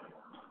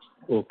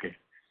 Okay,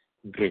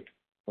 great.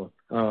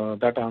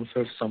 That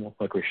answers some of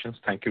my questions.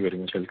 Thank you very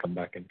much. I'll come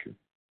back and queue.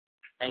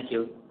 Thank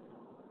you.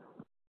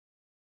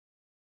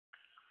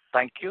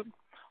 Thank you.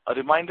 A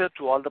reminder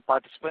to all the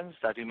participants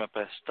that you may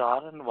press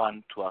star and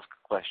one to ask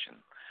a question.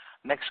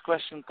 Next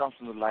question comes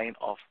from the line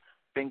of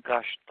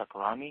Pinkash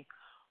Takarani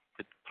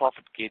with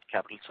Profit Gate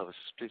Capital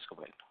Services. Please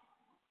go ahead.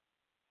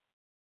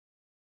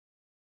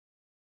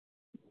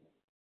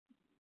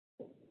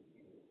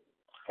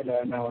 Hello,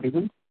 am I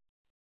audible?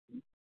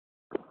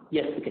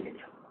 Yes, we can hear you.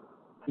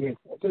 Yes.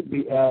 So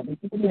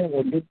basically, I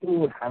wanted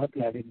to have a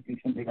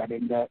clarification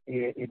regarding the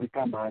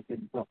EBITDA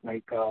margins of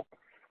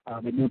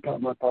when you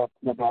talk about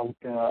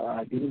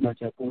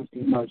demerger,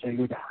 post-demerger, you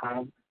would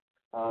have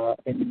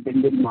in the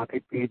building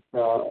marketplace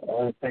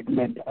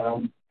segment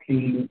around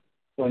 3.3%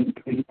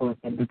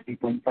 to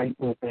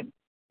 3.5%,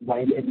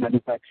 while in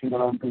manufacturing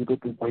around 2 to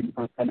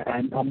 2.5%,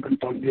 and on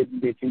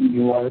consolidated basis,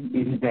 you are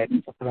in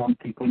guidance of around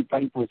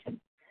 3.5%.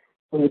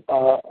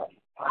 So,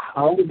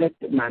 how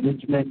that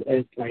management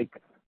is like,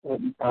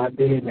 are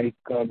they like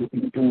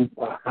looking to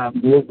have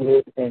more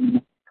growth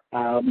in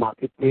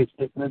marketplace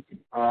business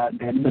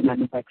than the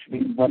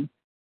manufacturing one?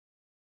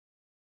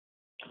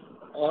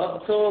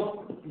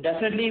 So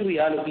definitely we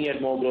are looking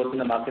at more growth in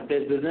the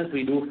marketplace business.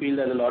 We do feel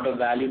there's a lot of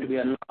value to be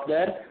unlocked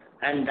there,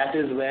 and that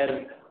is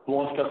where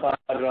most of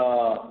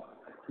our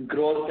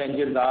growth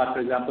engines are, for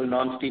example,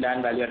 non-steel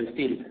and value-added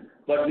steel.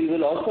 But we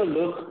will also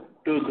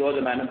look to grow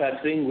the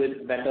manufacturing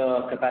with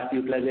better capacity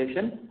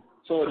utilization.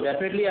 So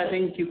definitely I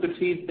think you could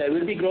see there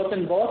will be growth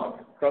in both,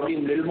 probably a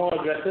little more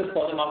aggressive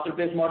for the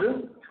marketplace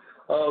model.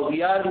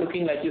 We are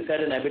looking, like you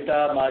said, an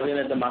EBITDA margin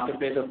at the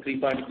marketplace of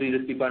 3.3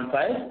 to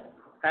 3.5.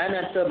 and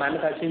at the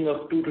manufacturing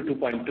of 2 to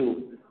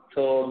 2.2.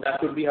 So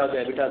that would be how the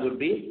EBITDA would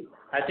be.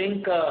 I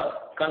think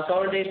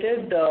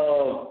consolidated,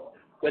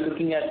 we're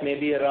looking at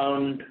maybe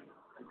around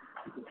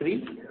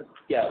 3.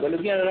 Yeah, we're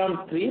looking at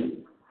around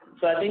 3.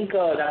 So I think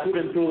that would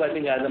improve, I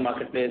think, as the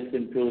marketplace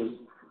improves.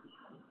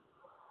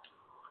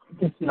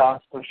 Just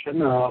last question.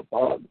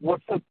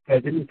 What's the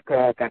present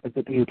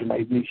capacity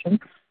utilization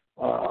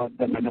of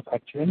the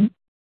manufacturing?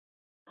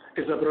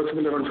 It's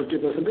approximately around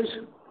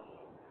 50%.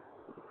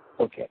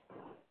 Okay.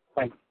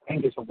 Fine.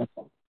 Thank you so much,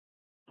 sir.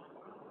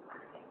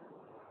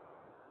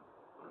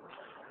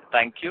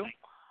 Thank you.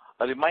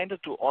 A reminder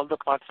to all the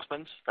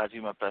participants that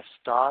you may press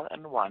star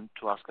and 1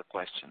 to ask a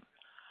question.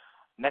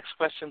 Next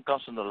question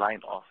comes from the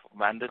line of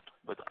Vandit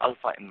with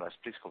Alpha Invest.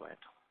 Please go ahead.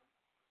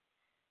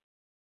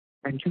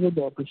 Thank you for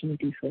the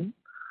opportunity, sir.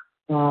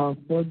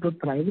 For the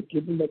private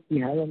label that we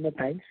have on the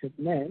tile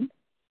segment,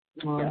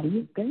 do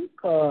you think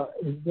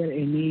is there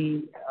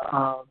any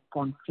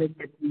conflict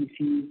that we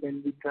see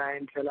when we try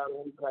and sell our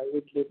own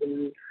private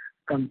label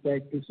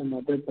compared to some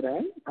other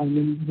brand? I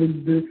mean, will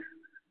this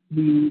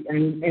be,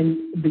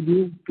 and do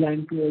you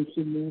plan to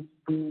also move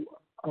to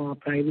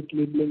private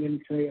labeling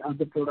and say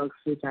other products,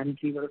 say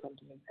sanitary or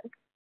something like that?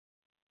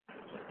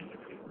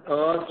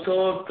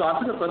 So to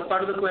answer the first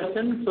part of the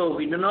question, so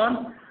we do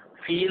not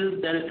feel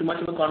there is too much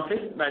of a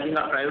conflict. I think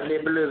our private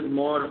label is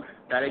more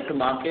direct to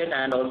market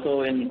and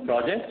also in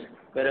projects,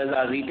 whereas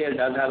our retail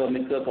does have a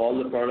mix of all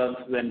the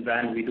products and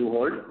brands we do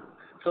hold.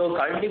 So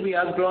currently we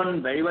have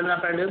grown very well in our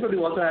private label, but we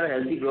also have a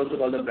healthy growth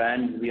with all the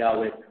brands we are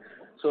with.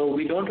 So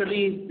we do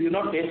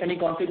not face any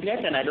conflict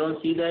yet, and I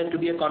don't see there to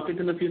be a conflict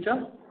in the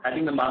future. I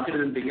think the market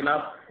is big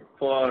enough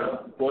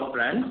for both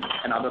brands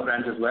and other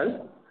brands as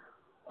well.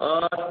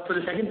 For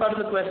the second part of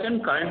the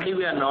question, currently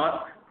we are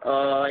not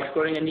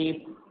exploring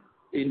any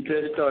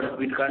interest, or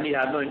we currently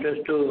have no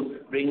interest to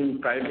bring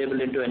private label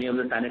into any of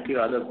the sanitary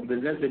or other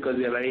business, because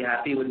we are very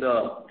happy with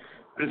the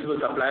principal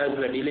suppliers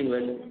we are dealing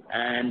with,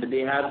 and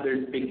they have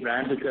built big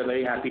brands which we are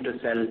very happy to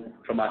sell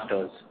from our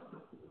stores.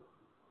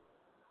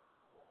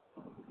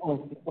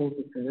 Okay,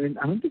 sir. And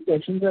another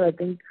question, sir, I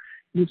think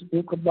you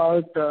spoke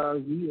about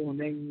we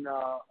owning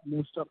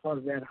most of our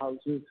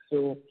warehouses.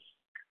 So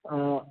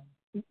will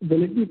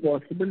it be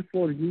possible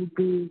for you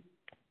to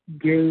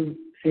give,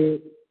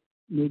 say,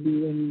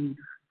 maybe in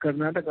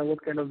Karnataka,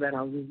 what kind of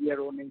warehouses we are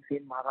owning, say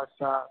in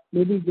Maharashtra,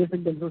 maybe just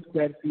in terms of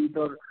square feet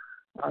or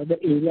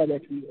the area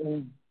that we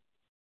own?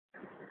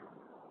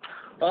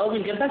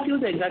 We'll get back to you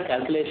with the exact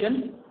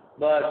calculation,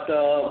 but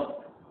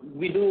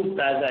we do,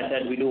 as I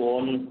said, we do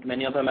own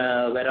many of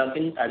our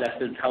warehousing, as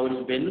that is how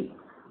it's been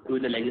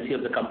with the legacy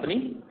of the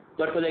company.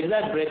 But for the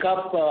exact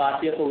breakup, our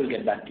CFO will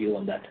get back to you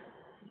on that.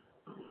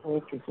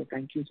 Okay, so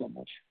thank you so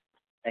much.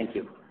 Thank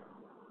you.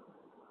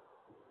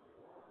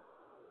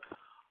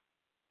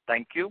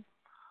 Thank you.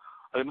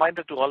 A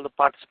reminder to all the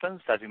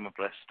participants that you may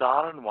press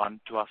star and 1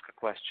 to ask a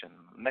question.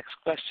 Next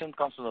question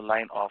comes from the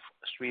line of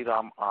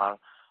Sriram R,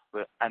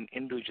 an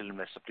individual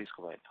investor. Please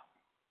go ahead.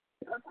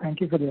 Thank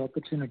you for the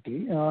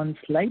opportunity. On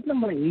slide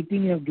number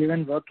 18, you have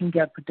given working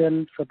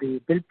capital for the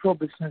Build Pro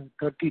business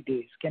 30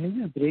 days. Can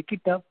you just break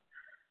it up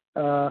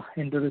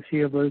into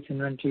receivables,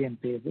 inventory,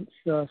 and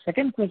payables?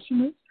 Second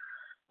question is,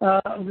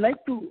 I would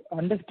like to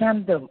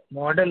understand the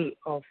model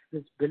of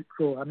this Build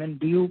Pro. I mean,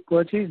 do you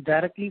purchase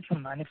directly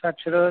from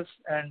manufacturers,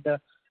 and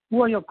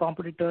who are your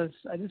competitors?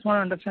 I just want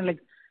to understand, like,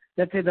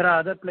 let's say there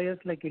are other players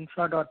like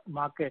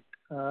Infra.Market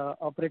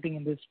operating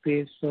in this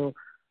space. So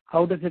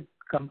how does it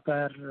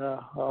compare?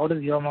 How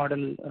does your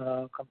model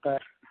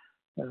compare?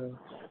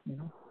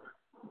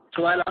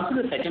 So I'll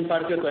answer the second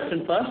part of your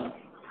question first.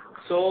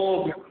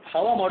 So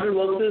how our model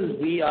works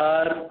is we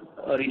are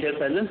a retail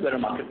presence, we're a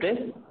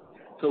marketplace.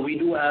 So we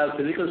do have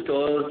physical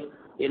stores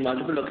in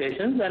multiple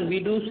locations, and we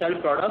do sell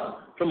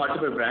products from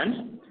multiple brands.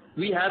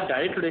 We have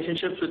direct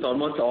relationships with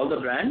almost all the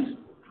brands,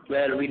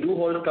 where we do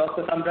hold stock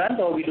for some brands,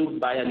 or we do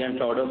buy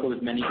against order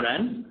with many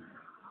brands.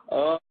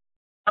 When it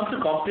comes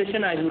to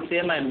competition, I would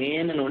say my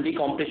main and only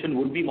competition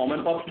would be mom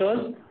and pop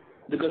stores,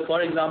 because,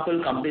 for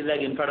example, companies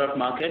like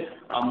Infra.Market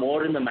are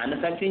more in the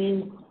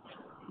manufacturing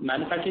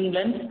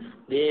lens.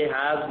 They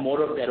have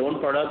more of their own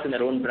products and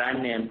their own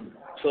brand name.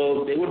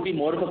 So they would be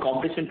more of a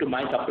competition to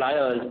my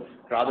suppliers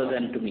rather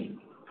than to me.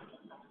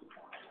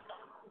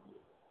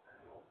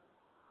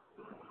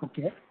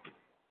 Okay.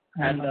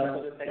 And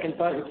for the second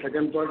part? The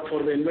second part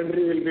for the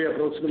inventory will be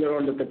approximately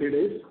around 30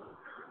 days.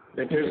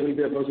 Debtors will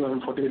be approximately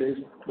around 40 days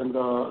when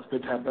the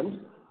split happens.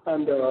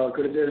 And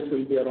creditors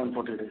will be around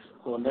 40 days.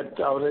 So net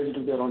average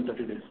will be around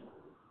 30 days.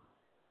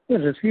 The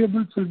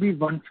receivables will be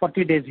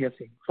 140 days, you're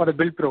saying, for the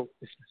Bill Pro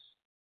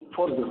business?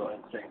 40,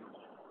 I'm saying.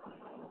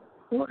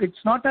 So it's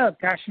not a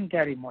cash and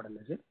carry model,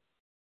 is it?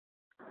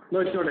 No,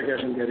 it's not a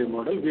cash and carry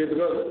model. We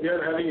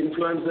are having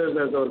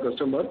influencers as our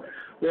customer,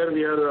 where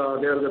they are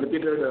the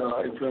repeated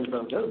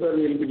influencers, where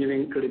we will be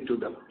giving credit to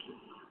them.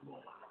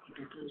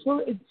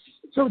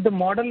 So the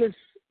model is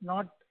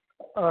not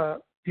a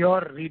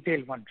pure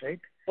retail one, right?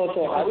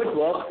 So how it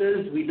works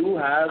is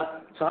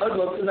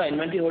our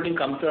inventory holding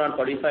comes to around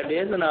 45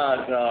 days and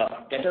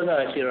our debtors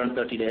are actually around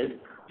 30 days.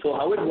 So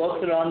how it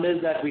works around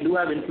is that we do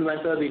have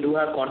influencers, we do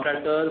have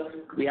contractors,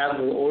 we have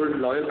old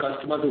loyal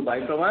customers who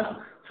buy from us.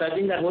 So I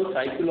think that whole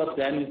cycle of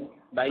them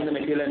buying the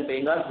material and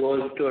paying us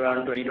goes to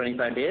around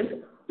 20-25 days.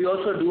 We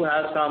also do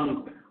have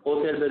some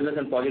wholesale business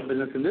and project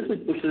business in this,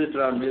 which pushes it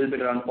around a little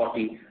bit around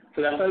 40.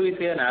 So that's why we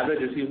say an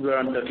average receivable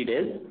around 30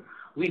 days.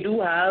 We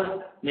do have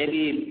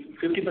maybe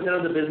 50%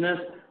 of the business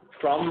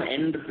from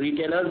end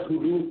retailers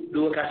who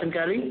do a cash and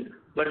carry,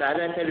 but as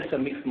I said, it's a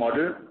mixed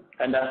model,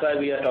 and that's why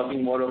we are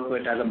talking more of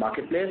it as a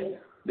marketplace,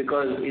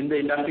 because in the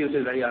industry which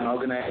is very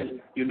unorganized,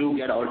 you do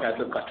get all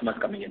types of customers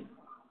coming in.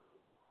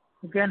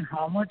 Okay, and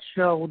how much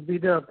would be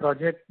the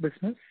project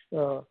business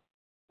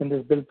in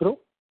this Bill Pro?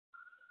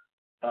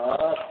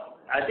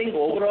 I think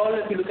overall,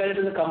 if you look at it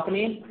as a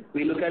company,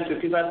 we look at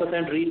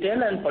 55%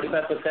 retail and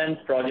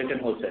 45% project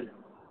and wholesale.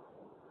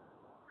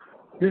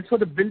 This is for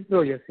the Bill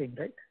Pro, you're saying,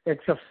 right?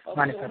 X of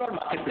manufacturing. Overall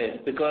marketplace,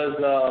 because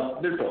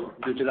Bill Pro,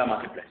 which is our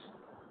marketplace.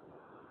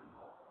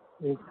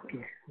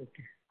 Okay.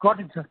 Got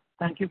it, sir.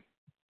 Thank you.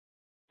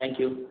 Thank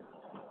you.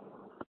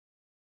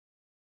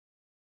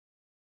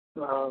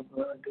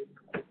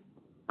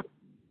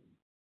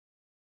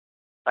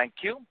 Thank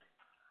you.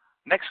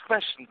 Next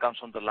question comes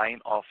from the line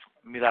of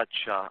Miraj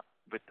Shah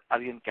with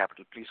Aryan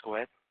Capital. Please go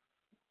ahead.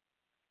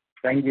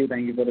 Thank you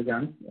for the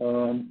chance.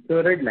 So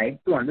I'd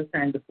like to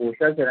understand the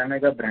Posha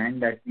Ceramica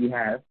brand that we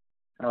have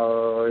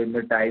in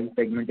the tile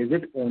segment. Is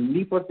it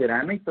only for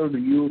ceramics, or do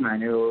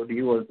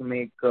you also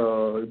make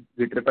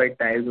vitrified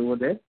tiles over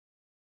there?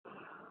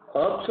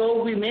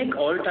 So we make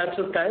all types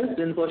of tiles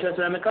in Posha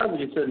Ceramica,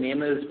 which the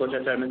name is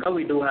Posha Ceramica.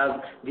 We do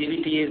have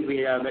GVTs, we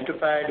have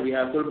vitrified, we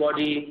have full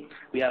body,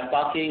 we have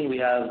parking, we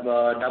have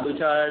double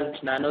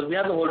charge, nanos, we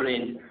have the whole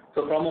range.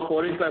 So from a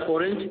 4 inch by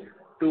 4 inch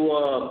to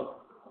a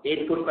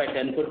 8 foot by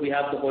 10 foot, we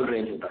have the whole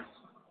range with us.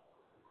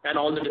 And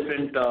all the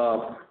different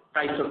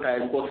types of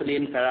tiles,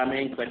 porcelain,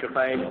 ceramic,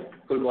 vitrified,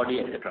 full body,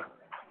 etc.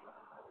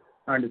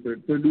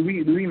 Understood. So do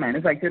we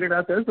manufacture it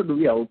ourselves, or do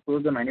we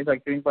outsource the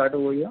manufacturing part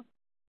over here?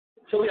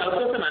 So we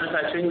outsource the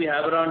manufacturing. We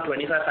have around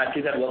 25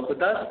 factories that work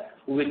with us,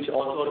 which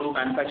also do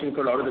manufacturing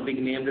for a lot of the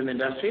big names in the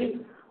industry.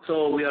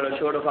 So we are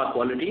assured of our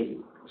quality.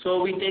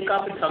 So we take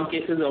up in some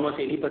cases almost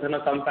 80%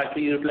 of some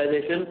factory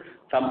utilization,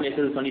 some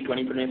places only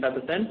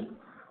 20-25%.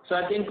 So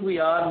I think we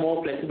are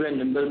more flexible and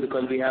nimble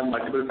because we have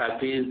multiple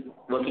factories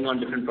working on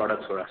different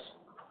products for us.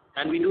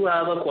 And we do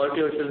have a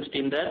quality assurance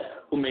team there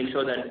who make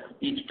sure that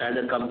each tile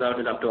that comes out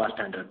is up to our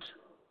standards.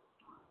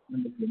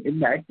 In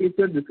that case,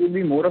 sir, this will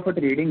be more of a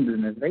trading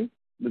business, right?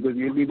 Because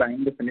you'll be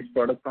buying the finished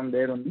product from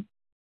there only?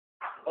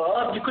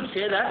 You could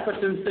say that, but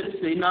since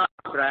it's in our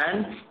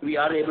brand, we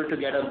are able to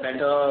get a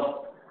better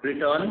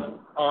return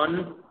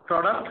on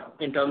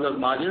product in terms of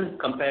margins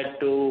compared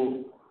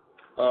to,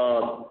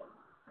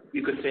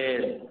 you could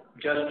say,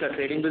 just a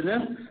trading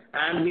business.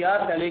 And we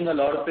are selling a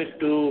lot of it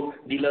to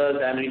dealers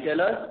and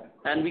retailers,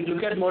 and we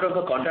look at more of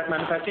a contract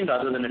manufacturing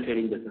rather than a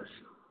trading business.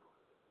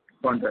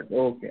 Contract,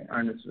 okay,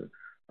 understood.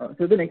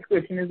 So the next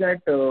question is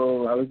that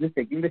I was just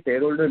checking the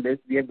shareholder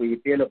list. We have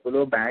APL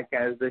Apollo back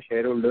as the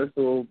shareholder.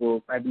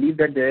 So I believe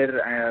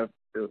that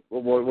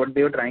what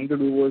they were trying to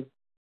do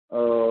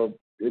was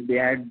they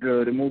had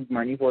removed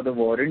money for the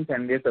warrants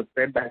and they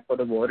subscribed back for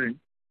the warrants.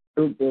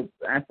 So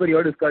as per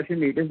your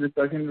latest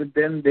discussion with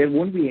them, there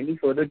won't be any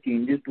further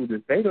changes to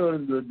this, right? Or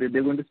they're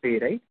going to stay,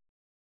 right?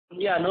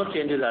 Yeah, no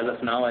changes as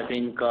of now. I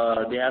think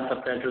they have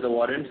subscribed to the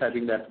warrants. I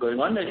think that's going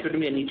on. There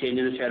shouldn't be any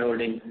changes in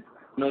shareholding.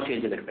 No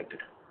changes expected.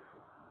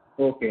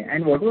 Okay.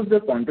 And what was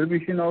the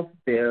contribution of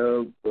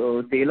their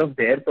sale of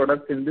their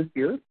products in this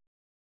year?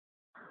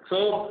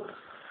 So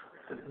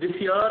this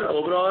year,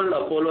 overall,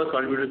 Apollo has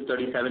contributed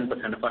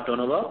 37% of our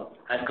turnover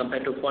as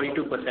compared to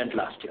 42%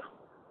 last year.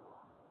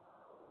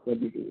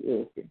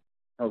 42.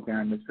 Okay,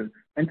 understood.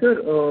 And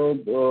sir,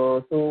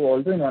 so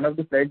also in one of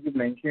the slides you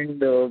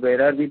mentioned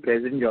where are we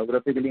present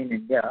geographically in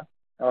India.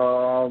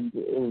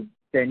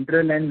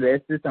 Central and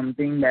West is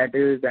something that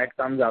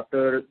comes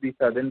after the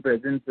southern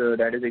presence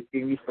that is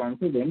extremely strong.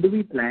 So when do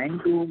we plan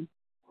to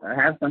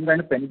have some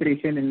kind of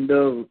penetration in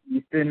the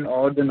eastern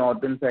or the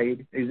northern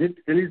side? Is it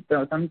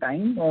still some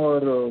time,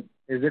 or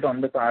is it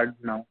on the cards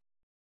now?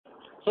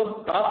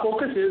 So our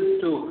focus is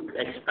to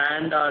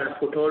expand our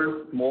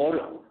foothold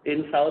more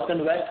in south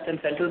and west and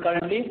central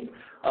currently.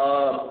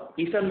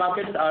 Eastern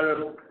markets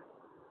are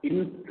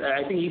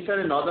I think eastern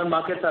and northern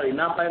markets are in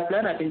our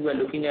pipeline. I think we're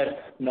looking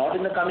at not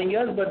in the coming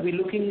years, but we're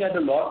looking at a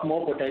lot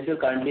more potential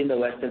currently in the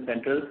west and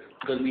central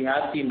because we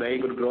have seen very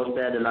good growth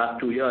there the last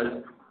 2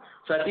 years.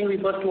 So I think we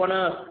first want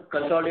to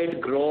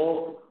consolidate,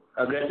 grow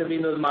aggressively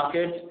in those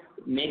markets,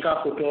 make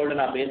our foothold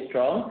and our base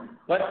strong.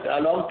 But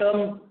our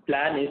long-term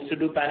plan is to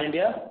do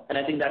pan-India, and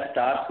I think that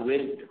starts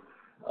with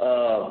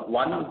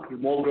one,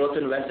 more growth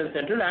in west and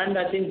central, and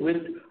I think with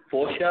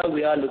Fosha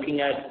we are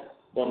looking at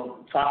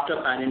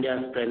faster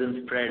pan-India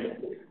presence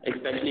spread,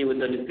 especially with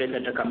the display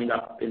center coming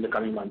up in the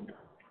coming month.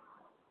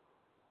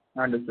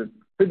 Understood.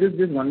 So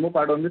just one more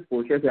part on this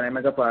Fosha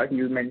Ceramica part.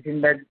 You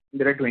mentioned that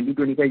there are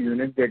 20-25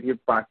 units that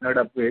you've partnered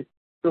up with.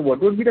 So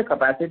what would be the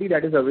capacity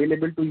that is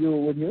available to you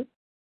over here?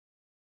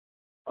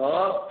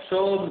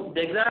 So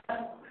the exact,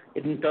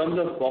 in terms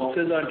of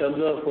boxes or in terms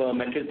of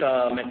metric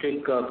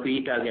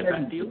feet, I'll get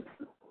back to you.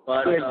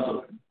 But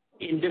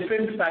in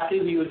different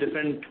factories we use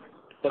different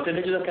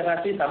percentages of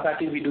capacity. Some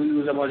factories we do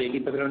use about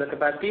 80% of the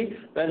capacity,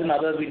 whereas in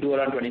others we do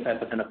around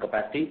 25% of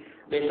capacity,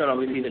 based on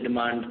obviously the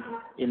demand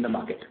in the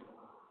market.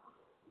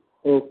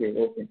 Okay.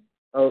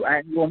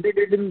 And you wanted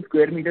it in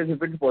square meters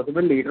if it's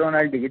possible. Later on,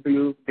 I'll take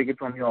it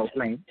from you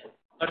offline.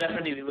 But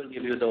definitely we will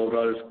give you the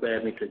overall square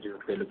meterage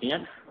we're looking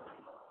at.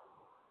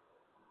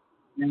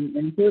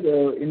 And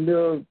so in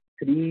the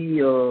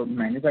 3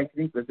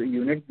 manufacturing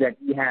units that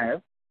we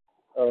have,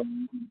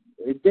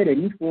 is there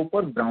any scope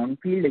for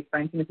brownfield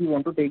expansion if you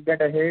want to take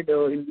that ahead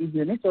in these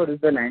units, or is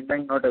the land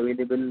bank not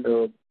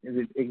available? Is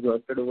it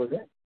exhausted over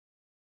there?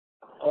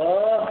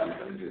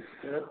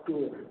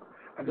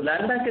 The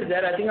land bank is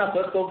there. I think our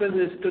first focus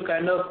is to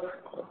kind of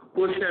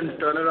push and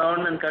turn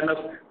around and kind of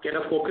get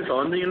a focus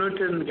on the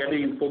unit and get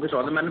a focus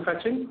on the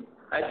manufacturing.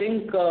 I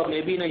think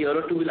maybe in a year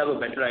or two we'll have a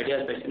better idea,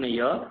 especially in a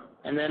year,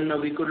 and then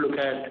we could look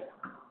at.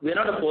 We're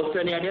not opposed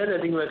to any ideas.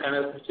 I think we're kind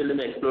of still in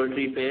the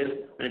exploratory phase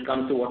when it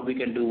comes to what we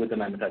can do with the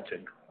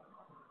manufacturing.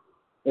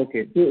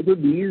 Okay. So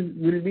these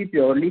will be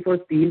purely for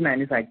steel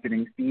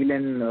manufacturing, steel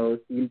and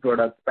steel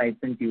products, pipes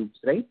and tubes,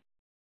 right?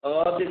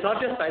 It's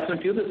not just pipes and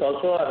tubes. It's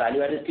also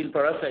value-added steel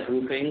products like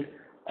roofing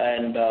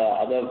and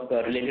other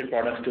related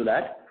products to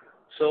that.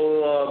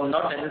 So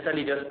not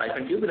necessarily just pipe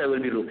and tube, but there will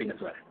be roofing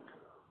as well.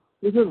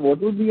 So what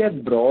would be a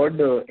broad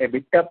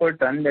EBITDA per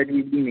ton that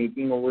we'll be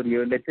making over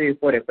here? Let's say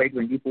for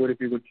FY24,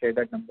 if you could share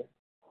that number.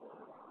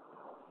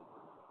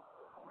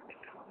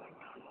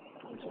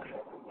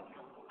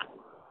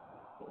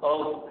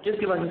 Just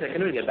give us a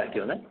second, we'll get back to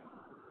you on that.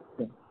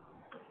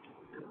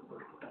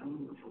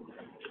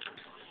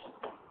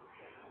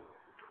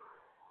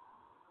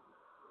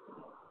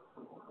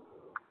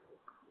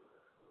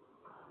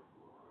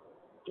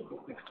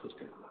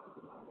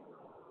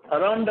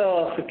 Around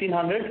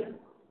 1,500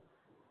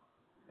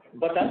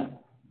 per ton.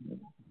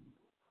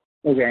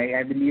 Okay,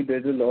 I believe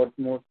there's a lot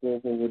more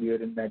scope over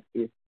here in that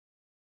case.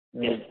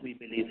 Yes, we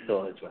believe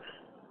so as well.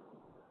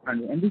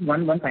 And just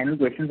one final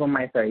question from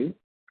my side.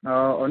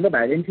 On the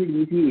balance sheet,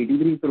 we see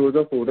 83 crores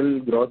of total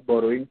gross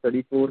borrowing,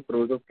 34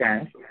 crores of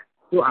cash.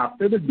 So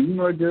after the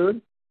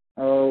demerger,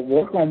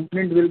 what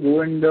component will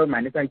go in the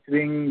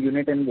manufacturing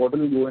unit and what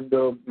will go in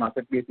the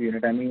marketplace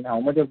unit? I mean, how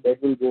much of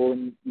debt will go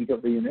in each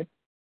of the units?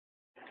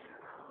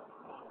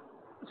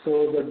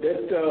 So the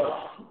debt,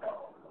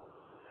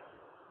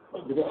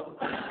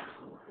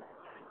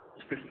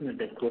 split in the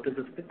debt. What is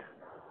the split?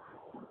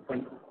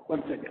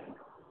 One second.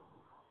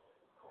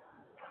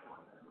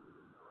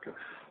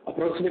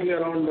 Approximately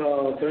around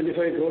 75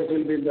 crores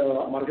will be in the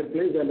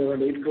marketplace and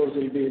around 8 crores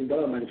will be in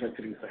the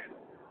manufacturing side.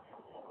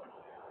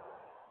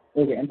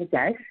 Okay, and the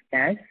cash?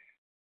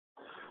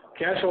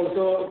 Cash will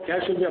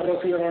be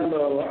approximately around,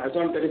 as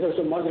on 31st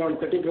of March, around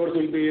 30 crores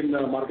will be in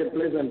the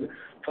marketplace and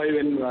 5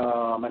 in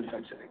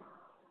manufacturing.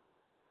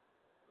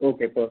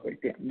 Okay,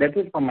 perfect. Yeah, that's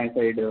it from my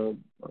side.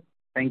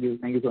 Thank you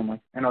so much,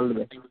 and all the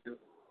best.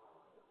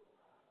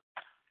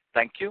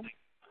 Thank you.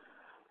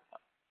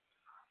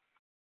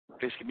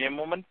 Please give me a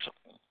moment.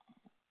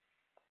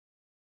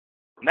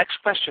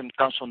 Next question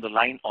comes from the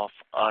line of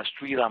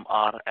Sriram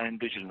R, an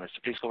individual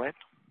investor. Please go ahead.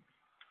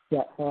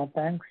 Yeah,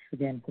 thanks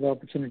again for the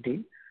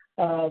opportunity.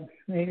 Now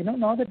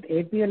that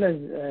APL has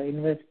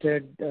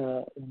invested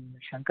in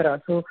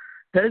Shankara, so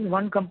there is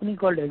one company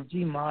called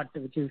SG Mart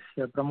which is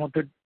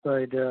promoted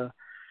by the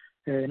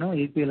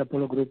APL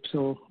Apollo Group.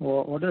 So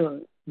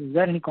is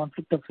there any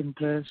conflict of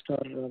interest, or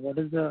what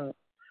is the,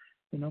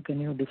 can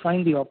you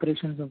define the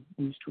operations of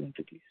these two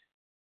entities?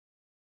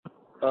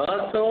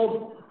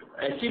 So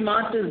SG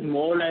Mart is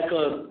more like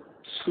a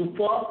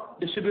super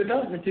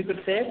distributor, if you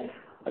could say.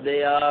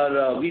 They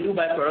are, we do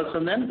buy products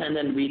from them and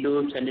then we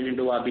do send it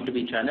into our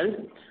B2B channel.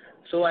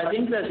 So I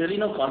think there's really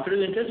no conflict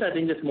of interest. I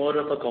think it's more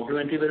of a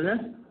complementary business.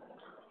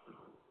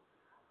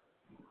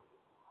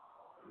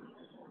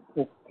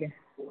 Okay.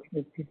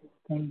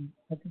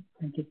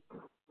 Thank you.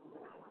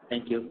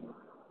 Thank you.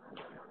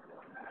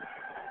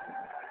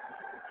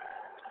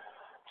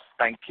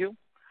 Thank you.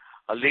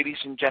 Ladies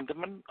and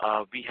gentlemen,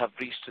 we have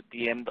reached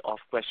the end of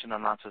question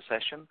and answer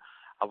session.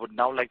 I would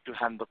now like to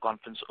hand the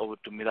conference over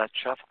to Miraj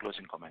Shah for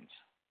closing comments.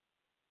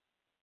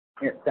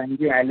 Yeah, thank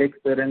you, Alex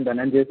sir and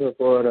Dhananjay sir,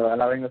 for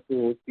allowing us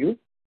to host you.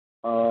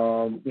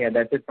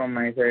 That's it from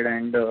my side,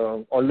 and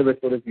all the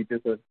best for the future,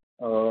 sir.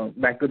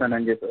 Back to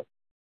Dhananjay sir.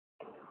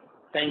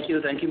 Thank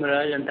you,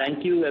 Miraj, and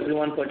thank you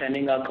everyone for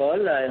attending our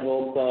call. I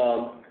hope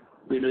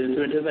we were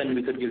informative and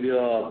we could give you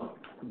a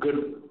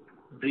good,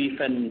 brief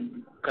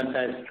and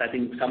concise,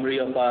 summary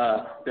of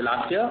the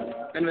last year.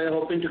 And we're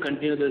hoping to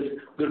continue this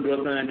good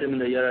growth momentum in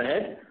the year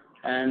ahead.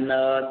 And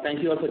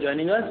thank you all for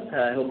joining us.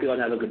 I hope you all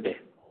have a good day.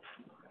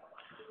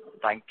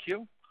 Thank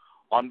you.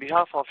 On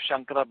behalf of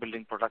Shankara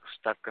Building Products,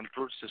 that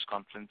concludes this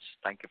conference.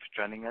 Thank you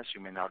for joining us.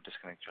 You may now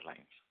disconnect your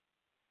lines.